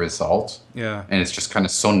see the result, Yeah. and it's just kind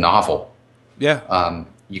of so novel. Yeah.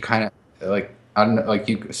 You kind of like I don't know, like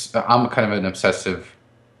I'm kind of an obsessive.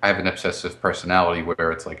 I have an obsessive personality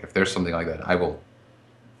where it's like if there's something like that, I will,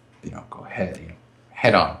 go ahead,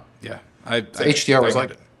 head on. Yeah. So HDR was I like,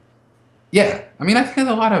 get it. yeah. I mean, I think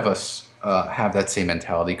a lot of us have that same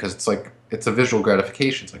mentality because it's like it's a visual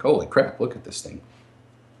gratification. It's like, holy crap, look at this thing.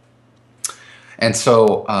 And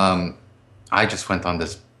so I just went on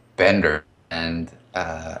this bender, and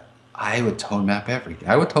I would tone map everything.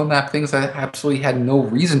 I would tone map things that absolutely had no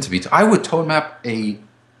reason to be. I would tone map a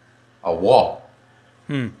wall.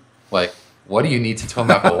 Like, what do you need to tone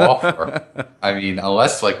map a wall for? I mean,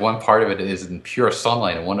 unless like one part of it is in pure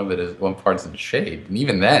sunlight and one part is in shade, and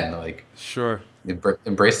even then, like, Sure.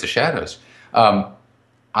 embrace the shadows.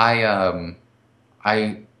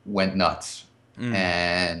 I went nuts,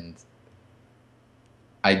 and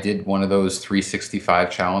I did one of those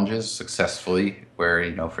 365 challenges successfully, where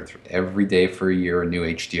for every day for a year a new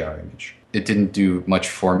HDR image. It didn't do much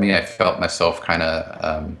for me. I felt myself kind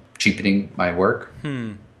of cheapening my work.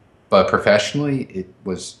 But professionally, it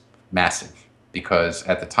was massive because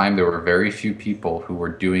at the time there were very few people who were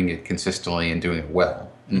doing it consistently and doing it well.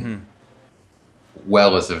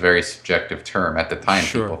 Well is a very subjective term. At the time,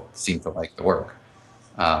 Sure. people seemed to like the work.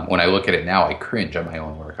 When I look at it now, I cringe at my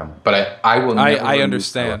own work. But I will never I remove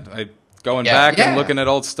understand. Going Yeah, back yeah. and looking at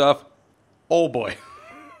old stuff. Oh boy.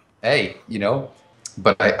 hey,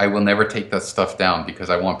 but I will never take that stuff down because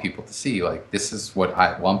I want people to see, like, this is what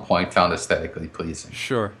I at one point found aesthetically pleasing.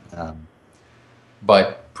 Sure.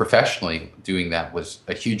 But professionally, doing that was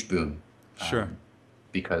a huge boon. Sure.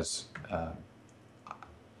 Because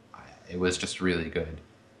it was just really good.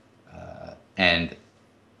 And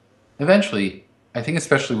eventually, I think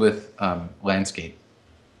especially with landscape,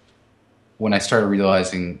 when I started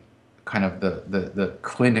realizing kind of the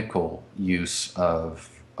clinical use of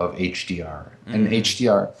HDR. And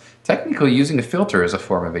HDR, technically using a filter is a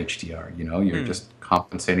form of HDR, you're just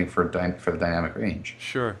compensating for the dynamic range.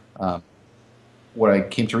 Sure. What I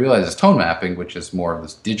came to realize is tone mapping, which is more of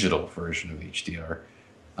this digital version of HDR.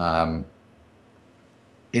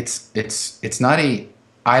 It's not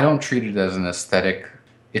I don't treat it as an aesthetic.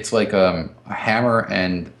 It's like a hammer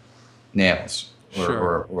and nails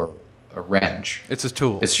or a wrench. It's a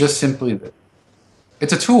tool. It's just simply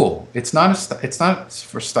it's a tool. It's not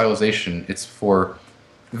for stylization. It's for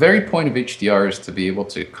the very point of HDR is to be able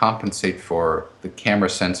to compensate for the camera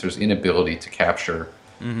sensor's inability to capture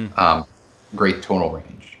great tonal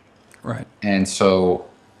range. Right. And so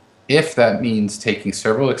if that means taking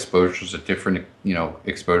several exposures at different,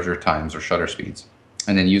 exposure times or shutter speeds,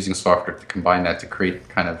 and then using software to combine that to create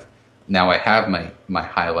kind of, now I have my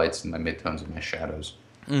highlights and my midtones and my shadows.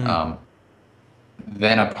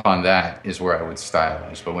 Then upon that is where I would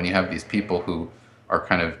stylize. But when you have these people who are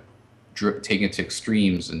kind of taking it to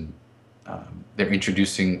extremes, and they're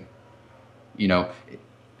introducing,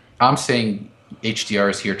 I'm saying HDR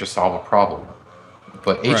is here to solve a problem,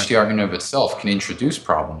 but HDR in and of itself can introduce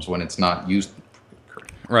problems when it's not used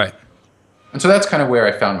correctly. Right. And so that's kind of where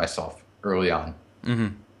I found myself early on.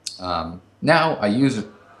 Now I use it.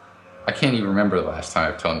 I can't even remember the last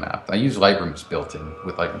time I've tone mapped. I use Lightroom's built-in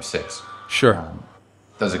with Lightroom 6. Sure.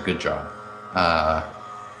 Does a good job. But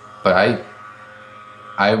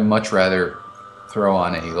I much rather throw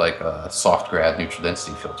on a soft grad neutral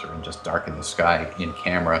density filter and just darken the sky in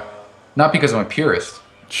camera. Not because I'm a purist.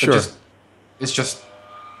 Sure. It's just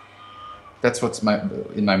that's what's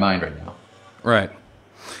in my mind right now. Right.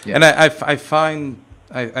 Yeah. And I find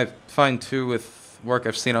too, with work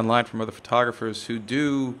I've seen online from other photographers who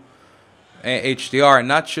do HDR, and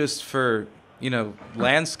not just for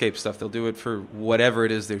landscape stuff. They'll do it for whatever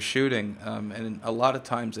it is they're shooting, and a lot of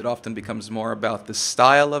times it often becomes more about the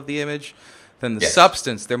style of the image than the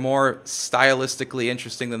substance. They're more stylistically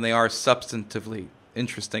interesting than they are substantively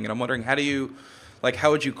interesting. And I'm wondering, how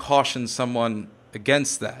would you caution someone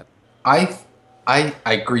against that? I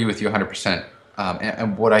agree with you 100%.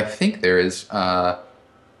 And what I think there is, for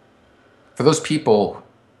those people,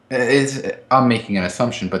 I'm making an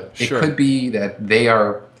assumption, but it could be that they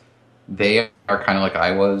are kind of like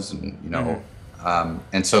I was, and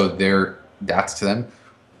and so that's to them.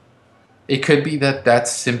 It could be that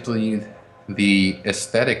that's simply the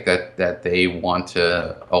aesthetic that they want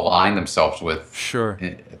to align themselves with. Sure.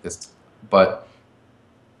 But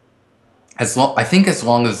as long as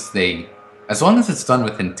it's done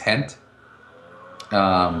with intent,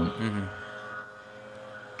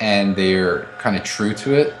 and they're kind of true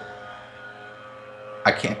to it,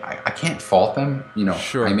 I can't fault them.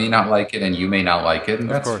 Sure. I may not like it, and you may not like it, and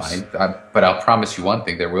that's fine. But I'll promise you one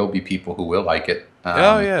thing: there will be people who will like it.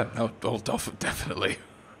 Definitely.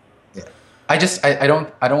 Yeah. I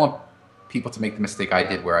don't want people to make the mistake I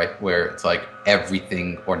did, where it's like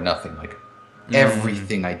everything or nothing. Like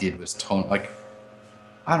everything I did was tone. Like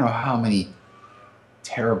I don't know how many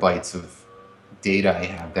terabytes of data I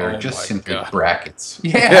have that are just simply brackets.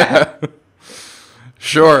 Yeah.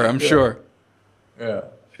 Sure, I'm sure. Yeah,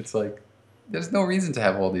 it's like there's no reason to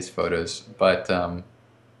have all these photos, but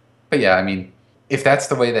yeah, I mean, if that's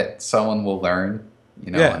the way that someone will learn,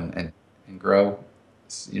 and grow,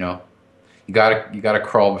 you gotta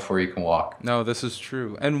crawl before you can walk. No, this is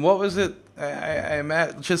true. And what was it? I'm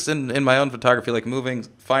at just in my own photography, like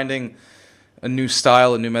finding a new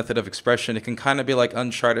style, a new method of expression. It can kind of be like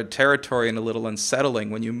uncharted territory and a little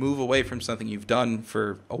unsettling when you move away from something you've done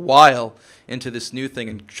for a while into this new thing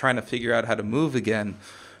and trying to figure out how to move again.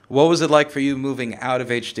 What was it like for you moving out of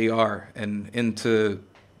HDR and into,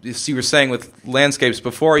 as you were saying with landscapes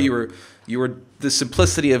before, you were the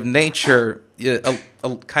simplicity of nature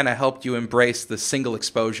kind of helped you embrace the single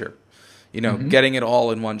exposure, getting it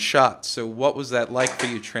all in one shot. So what was that like for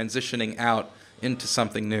you transitioning out into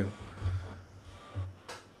something new?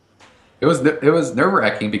 It was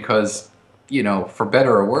nerve-wracking because, for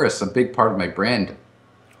better or worse, a big part of my brand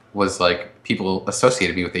was like people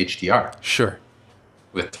associated me with HDR. Sure.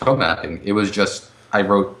 With tone mapping. It was just, I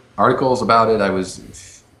wrote articles about it. I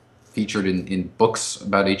was featured in books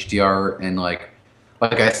about HDR, and like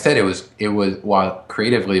I said, it was while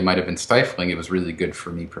creatively it might have been stifling, it was really good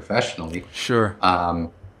for me professionally. Sure.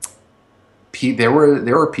 There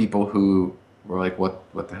were people who were like,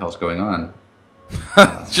 what the hell's going on?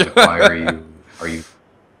 Like, why are you?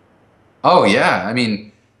 Oh yeah, I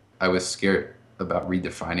mean, I was scared about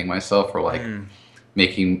redefining myself, or like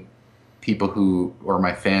making people who or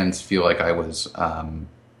my fans feel like I was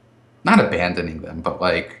not abandoning them, but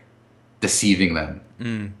like deceiving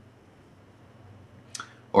them,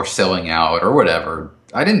 or selling out or whatever.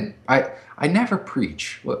 I never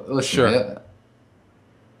preach. Listen, sure.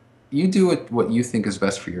 You do what you think is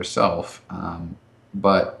best for yourself.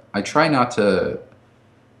 But I try not to,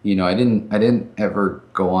 I didn't ever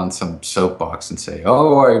go on some soapbox and say,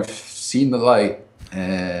 "Oh, I've seen the light,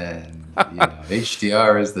 and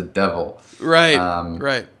HDR is the devil." Right.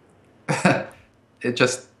 Right. It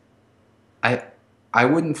just, I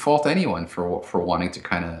wouldn't fault anyone for wanting to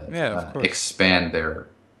kind of expand their.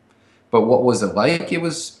 But what was it like? It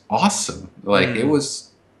was awesome. Like it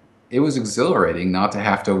was exhilarating not to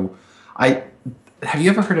have to. have you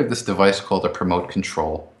ever heard of this device called a promote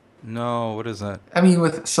control? No, what is that? I mean,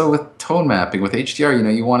 with tone mapping, with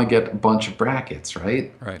HDR, you want to get a bunch of brackets,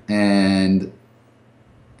 right? Right. And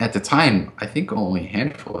at the time, I think only a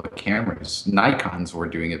handful of cameras, Nikons were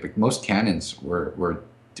doing it, but most Canons were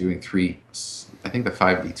doing three. I think the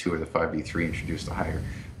 5D2 or the 5D3 introduced a higher.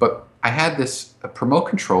 But I had a promote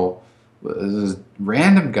control. This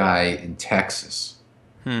random guy in Texas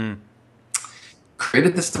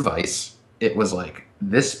created this device. It was like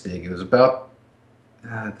this big. It was about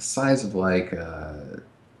the size of like a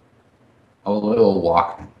little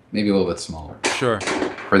Walkman, maybe a little bit smaller. Sure.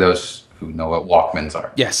 For those who know what Walkmans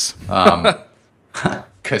are. Yes.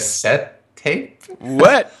 Cassette tape?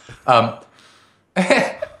 What?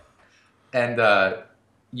 And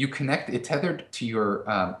you connect it tethered to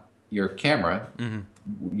your camera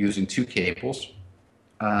using two cables.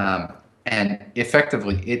 And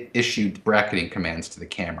effectively it issued bracketing commands to the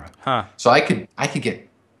camera. Huh. So I could get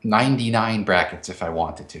 99 brackets if I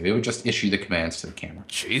wanted to. It would just issue the commands to the camera.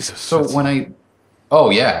 Jesus. So oh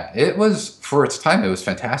yeah, it was, for its time, it was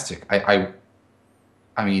fantastic. I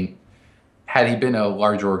mean, had he been a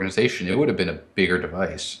larger organization, it would have been a bigger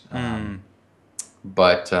device.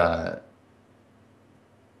 But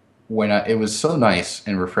it was so nice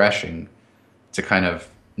and refreshing to kind of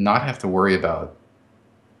not have to worry about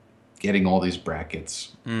getting all these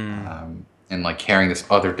brackets and like carrying this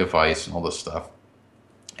other device and all this stuff.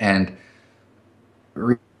 And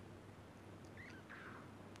who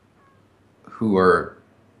are,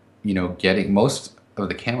 getting most of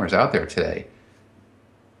the cameras out there today,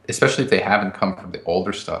 especially if they haven't come from the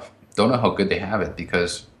older stuff, don't know how good they have it,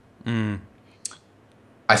 because I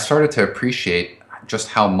started to appreciate just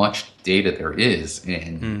how much data there is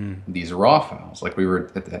in these raw files. Like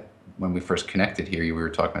when we first connected here, we were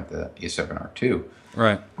talking about the A7R2.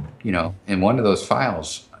 Right. In one of those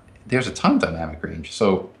files, there's a ton of dynamic range.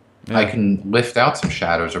 So I can lift out some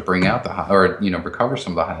shadows or bring out recover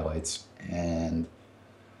some of the highlights. And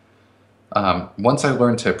once I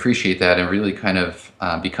learned to appreciate that and really kind of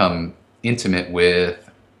become intimate with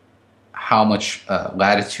how much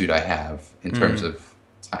latitude I have in terms of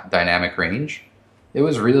dynamic range, it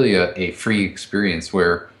was really a free experience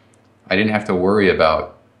where I didn't have to worry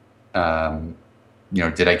about,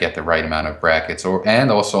 did I get the right amount of brackets?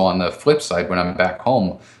 And also on the flip side, when I'm back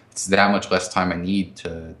home, it's that much less time I need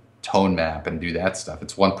to tone map and do that stuff.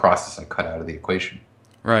 It's one process I cut out of the equation.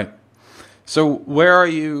 Right. So where are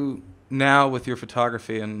you now with your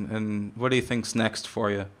photography, and what do you think's next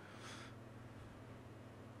for you?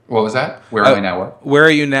 What was that? Where am I now? What? Where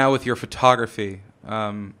are you now with your photography,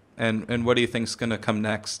 and what do you think's going to come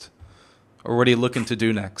next, or what are you looking to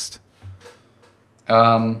do next?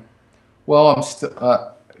 Well, I'm still,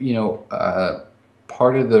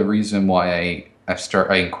 part of the reason why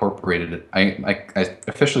I incorporated it. I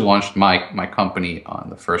officially launched my company on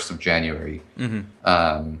the 1st of January.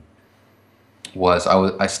 I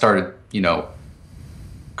started,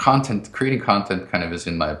 creating content kind of is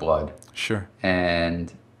in my blood. Sure.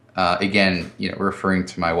 And again, referring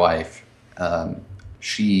to my wife,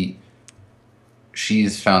 she's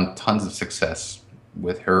found tons of success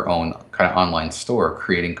with her own kind of online store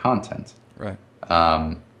creating content. Right.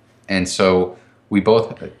 And so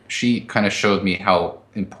she kind of showed me how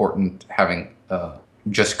important having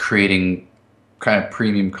just creating kind of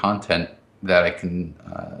premium content that I can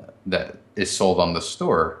that is sold on the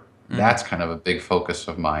store. That's kind of a big focus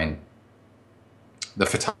of mine. The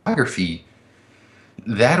photography,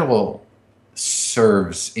 that all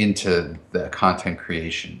serves into the content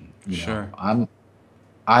creation. Sure.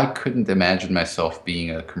 I couldn't imagine myself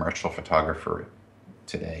being a commercial photographer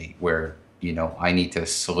today where, I need to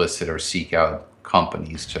solicit or seek out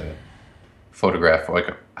companies to photograph.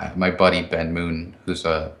 Like my buddy Ben Moon, he's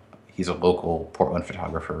a local Portland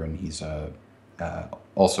photographer, and he's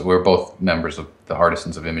also, we're both members of the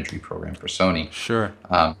Artisans of Imagery program for Sony. Sure.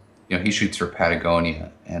 He shoots for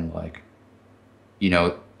Patagonia, and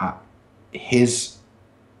his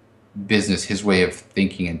business, his way of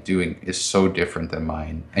thinking and doing is so different than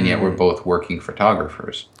mine, and yet we're both working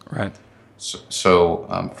photographers. Right.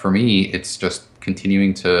 So for me, it's just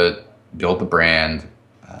continuing to build the brand,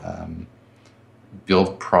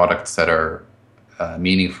 build products that are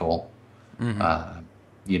meaningful,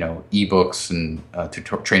 ebooks and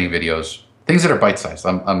training videos, things that are bite-sized.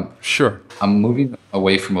 I'm moving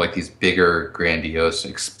away from like these bigger, grandiose,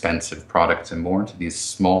 expensive products and more into these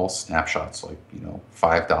small snapshots, like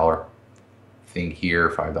 $5 thing here,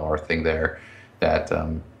 $5 thing there, that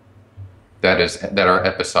are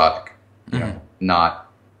episodic. Not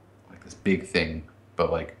like this big thing,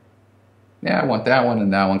 but like, yeah, I want that one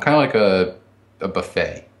and that one, kind of like a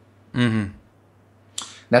buffet.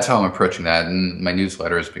 that's how I'm approaching that. And my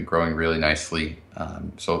newsletter has been growing really nicely.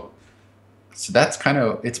 So that's kind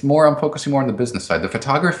of, it's more, I'm focusing more on the business side. The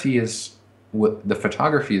photography is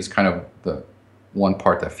kind of the one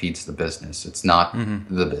part that feeds the business. It's not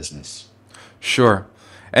the business. Sure.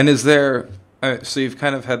 And is there, so you've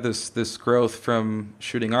kind of had this growth from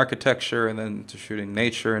shooting architecture and then to shooting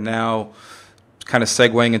nature, and now kind of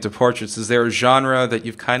segueing into portraits. Is there a genre that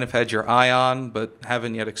you've kind of had your eye on but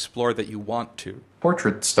haven't yet explored that you want to?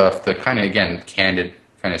 Portrait stuff, the kind of, again, candid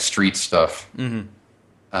kind of street stuff,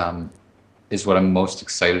 is what I'm most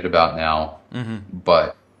excited about now.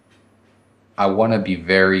 But I want to be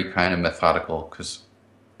very kind of methodical, because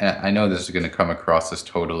I know this is going to come across as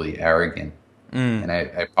totally arrogant, and I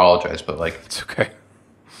apologize, but like, It's okay.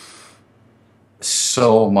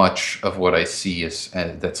 so much of what I see is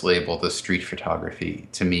that's labeled as street photography,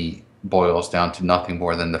 to me, boils down to nothing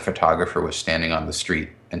more than the photographer was standing on the street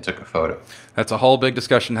and took a photo. That's a whole big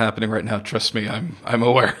discussion happening right now. Trust me, I'm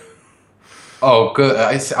aware. Oh, good.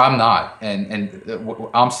 I'm not, and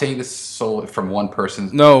I'm saying this solely from one person.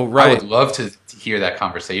 No, right. I would love to hear that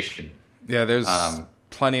conversation. Yeah, there's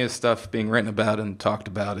plenty of stuff being written about and talked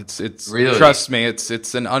about. It's Really? Trust me,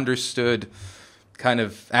 it's an understood kind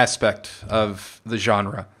of aspect of the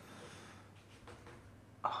genre.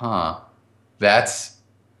 Huh. That's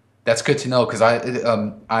good to know, because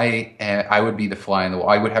I would be the fly in the wall.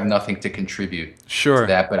 I would have nothing to contribute Sure. to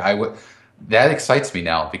that, but that excites me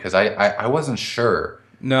now, because I wasn't sure.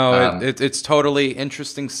 No, it's totally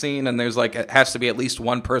interesting scene, and there's like, it has to be at least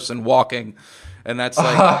one person walking, and that's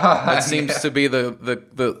like that seems to be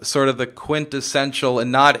the sort of the quintessential,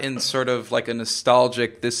 and not in sort of like a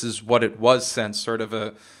nostalgic, this is what it was sense, sort of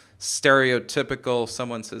a stereotypical,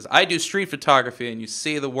 someone says, I do street photography, and you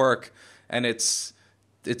see the work, and it's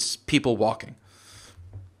people walking.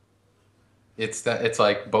 It's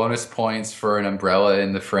like bonus points for an umbrella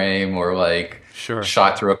in the frame, or like Sure.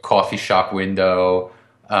 shot through a coffee shop window.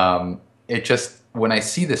 It just, when I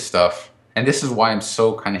see this stuff, and this is why I'm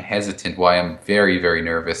so kind of hesitant, why I'm very, very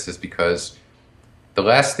nervous, is because the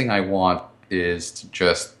last thing I want is to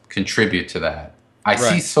just contribute to that. I see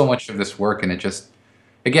Right. so much of this work, and it just,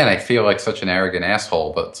 again, I feel like such an arrogant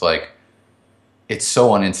asshole, but it's like, it's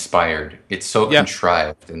so uninspired. It's so Yeah.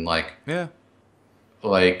 contrived, and like, Yeah.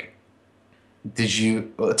 to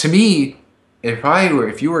me,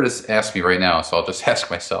 if you were to ask me right now, so I'll just ask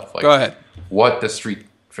myself, like, Go ahead. what does street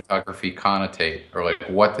photography connotate, or like,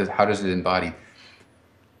 how does it embody?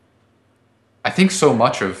 I think so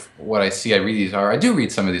much of what I see, I do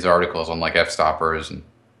read some of these articles on like f-stoppers and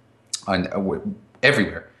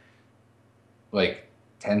everywhere, like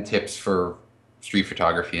 10 tips for street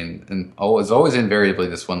photography, and always invariably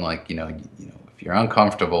this one, like, if you're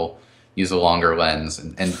uncomfortable, use a longer lens,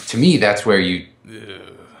 and to me, that's where you,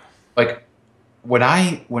 like, when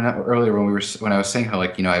I was saying how,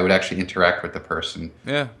 like, I would actually interact with the person.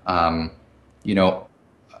 Yeah. I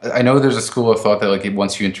know there's a school of thought that, like,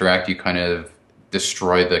 once you interact, you kind of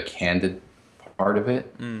destroy the candid part of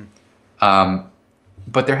it.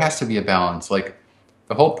 But there has to be a balance. Like,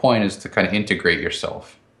 the whole point is to kind of integrate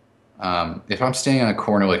yourself. If I'm standing on a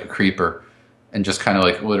corner like a creeper and just kind of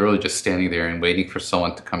like literally just standing there and waiting for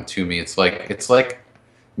someone to come to me, it's like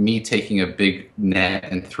me taking a big net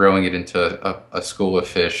and throwing it into a school of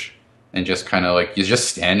fish, and just kind of like, you're just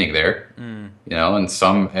standing there, and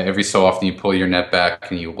every so often you pull your net back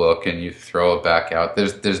and you look and you throw it back out.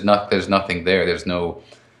 There's nothing there. There's no,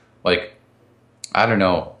 like, I don't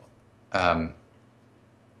know.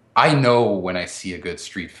 I know when I see a good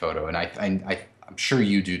street photo, and I'm sure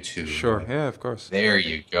you do too. Sure. Yeah, of course. There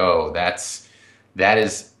you go. That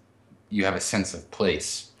is, you have a sense of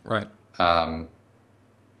place. Right.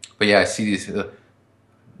 But yeah, I see these,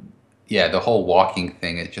 the whole walking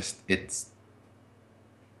thing, I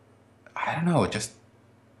don't know,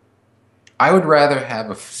 I would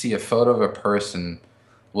rather see a photo of a person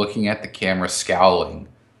looking at the camera scowling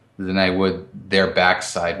than I would their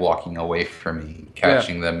backside walking away from me,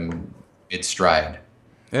 catching them mid-stride.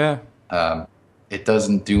 Yeah. It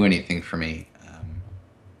doesn't do anything for me.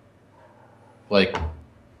 Like,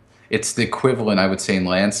 it's the equivalent, I would say, in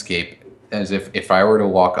landscape, as if I were to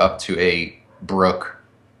walk up to a brook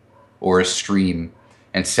or a stream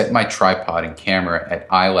and set my tripod and camera at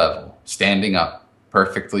eye level, standing up,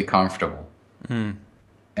 perfectly comfortable, and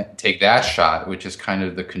take that shot, which is kind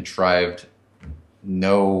of the contrived,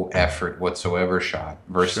 no effort whatsoever shot,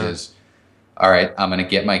 versus, all right, I'm going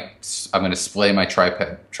to splay my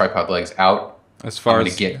tripod legs out. As far I'm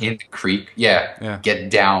as going to get in the creek. Get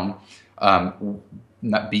down.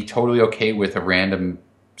 Not be totally okay with a random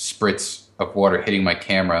spritz of water hitting my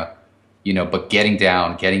camera, but getting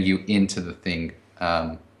down, getting you into the thing.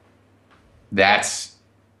 That's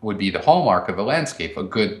would be the hallmark of a landscape, a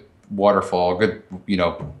good waterfall, a good,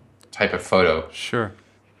 type of photo. Sure.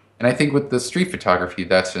 And I think with the street photography,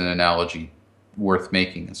 that's an analogy worth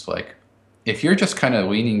making. It's like, if you're just kind of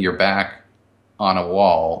leaning your back on a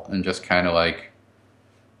wall and just kind of like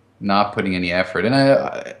not putting any effort.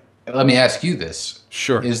 And let me ask you this.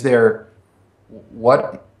 Sure. Is there,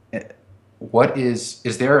 what is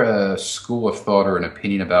there a school of thought or an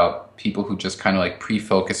opinion about people who just kind of like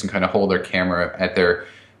pre-focus and kind of hold their camera at their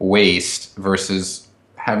waist versus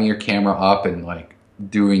having your camera up and like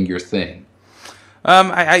doing your thing?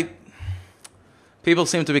 People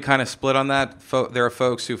seem to be kind of split on that. There are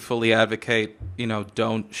folks who fully advocate,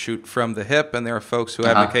 don't shoot from the hip, and there are folks who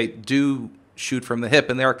advocate do shoot from the hip,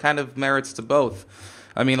 and there are kind of merits to both.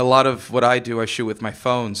 I mean, a lot of what I do, I shoot with my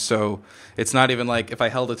phone, so it's not even like if I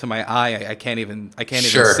held it to my eye, I can't even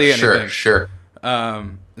see anything. Sure.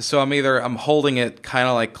 So I'm holding it kind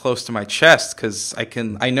of like close to my chest because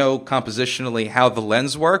I know compositionally how the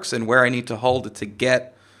lens works and where I need to hold it to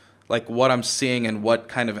get like what I'm seeing and what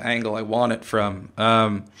kind of angle I want it from.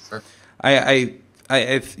 Sure. I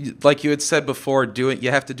like you had said before,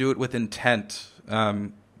 you have to do it with intent.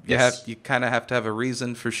 Yes. You kind of have to have a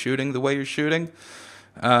reason for shooting the way you're shooting.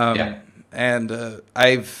 Yeah. And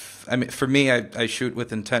for me, I shoot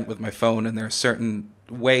with intent with my phone, and there are certain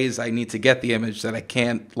ways I need to get the image that I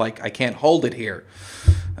can't hold it here.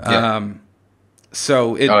 Yeah.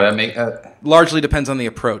 So it largely depends on the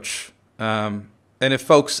approach. And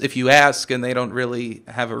if you ask and they don't really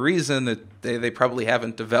have a reason, that they probably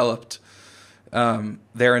haven't developed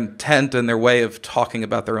their intent and their way of talking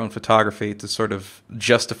about their own photography to sort of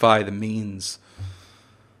justify the means.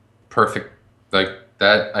 Perfect. Like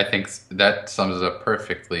that, I think that sums it up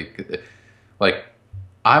perfectly. Like,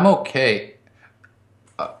 I'm okay.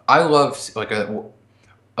 I love like a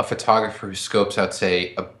photographer who scopes out,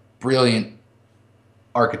 say, a brilliant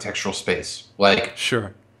architectural space. Like,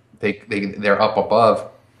 sure, they're up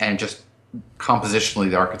above, and just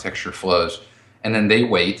compositionally the architecture flows, and then they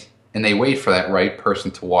wait for that right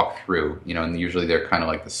person to walk through. And usually they're kind of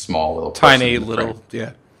like the small little tiny little,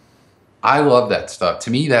 yeah. I love that stuff.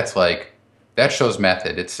 To me, that's like, that shows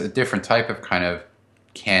method. It's a different type of kind of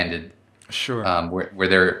candid. Sure. Where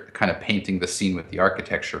they're kind of painting the scene with the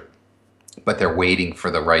architecture, but they're waiting for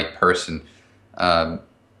the right person. I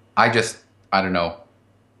don't know.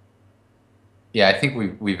 Yeah, I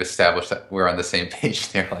think we've established that we're on the same page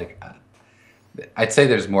there. Like, I'd say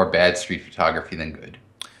there's more bad street photography than good.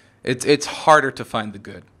 It's harder to find the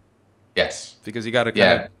good. Yes. Because you got to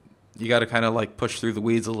kind of like push through the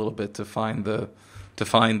weeds a little bit to find the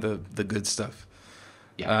good stuff.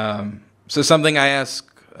 Yeah. So something I ask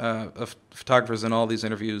of photographers in all these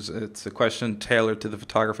interviews, it's a question tailored to the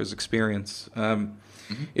photographer's experience.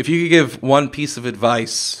 If you could give one piece of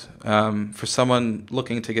advice for someone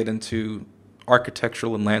looking to get into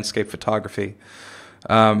architectural and landscape photography,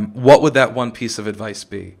 what would that one piece of advice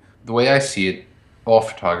be? The way I see it, all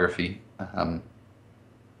photography,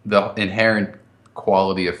 the inherent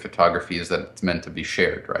quality of photography is that it's meant to be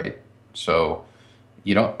shared, right? So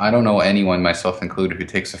I don't know anyone, myself included, who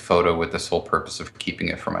takes a photo with the sole purpose of keeping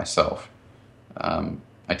it for myself.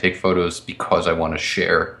 I take photos because I want to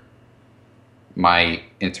share my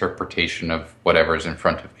interpretation of whatever's in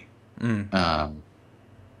front of me.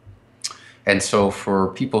 And so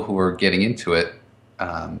for people who are getting into it,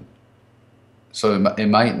 so it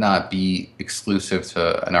might not be exclusive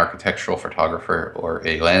to an architectural photographer or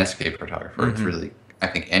a landscape photographer. It's really, I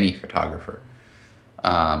think, any photographer.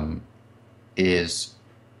 Is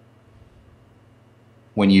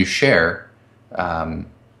when you share,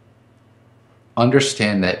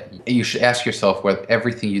 understand that you should ask yourself whether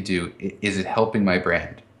everything you do, is it helping my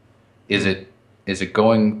brand? Is it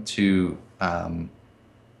going to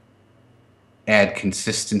add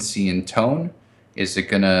consistency in tone? Is it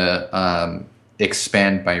going to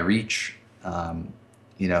expand my reach?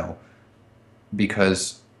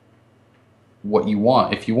 Because what you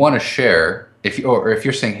want, if you want to share, if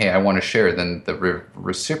you're saying, hey, I want to share, then the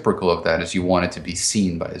reciprocal of that is you want it to be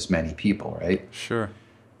seen by as many people, right? Sure.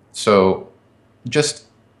 So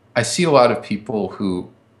I see a lot of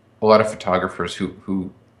photographers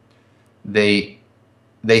who they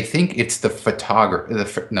think it's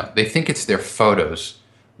they think it's their photos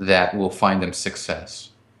that will find them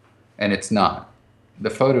success, and it's not.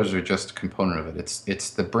 The photos are just a component of it.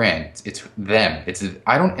 It's the brand. It's them.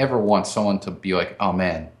 I don't ever want someone to be like, oh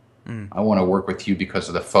man, I want to work with you because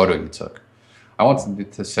of the photo you took. I want them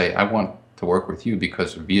to say, I want to work with you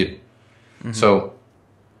because of you. So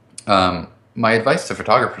my advice to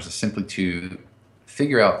photographers is simply to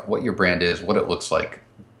figure out what your brand is, what it looks like,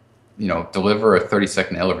 deliver a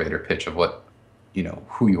 30-second elevator pitch of what,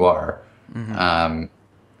 who you are,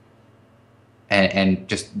 and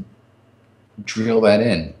just drill that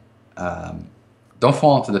in. Don't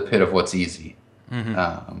fall into the pit of what's easy.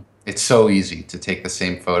 It's so easy to take the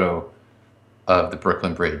same photo of the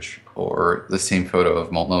Brooklyn Bridge or the same photo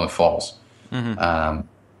of Multnomah Falls.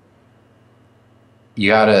 You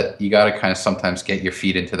gotta kind of sometimes get your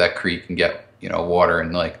feet into that creek and get water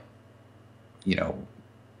and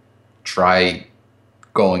try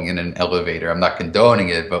going in an elevator. I'm not condoning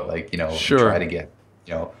it, but Sure. try to get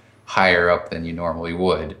higher up than you normally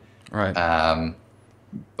would. Right.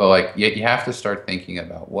 But you have to start thinking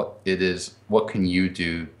about what it is. What can you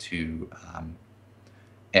do to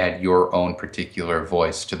add your own particular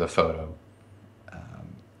voice to the photo?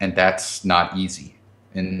 And that's not easy,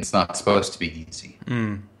 and it's not supposed to be easy.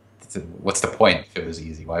 What's the point if it was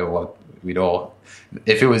easy?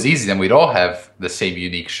 If it was easy, then we'd all have the same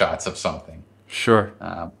unique shots of something. Sure.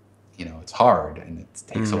 It's hard and it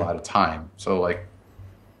takes a lot of time. So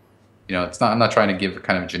it's not. I'm not trying to give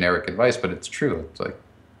kind of generic advice, but it's true. It's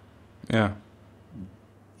yeah.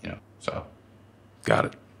 So. Got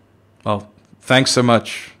it. Well, thanks so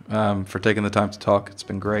much for taking the time to talk. It's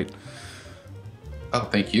been great. Oh,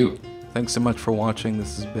 thank you. Thanks so much for watching.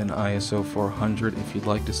 This has been ISO 400. If you'd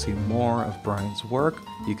like to see more of Brian's work,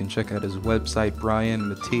 you can check out his website,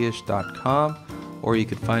 brianmatiash.com, or you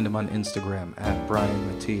could find him on Instagram at Brian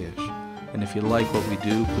Matiash. And if you like what we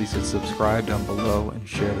do, please hit subscribe down below and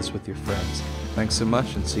share this with your friends. Thanks so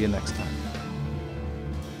much, and see you next time.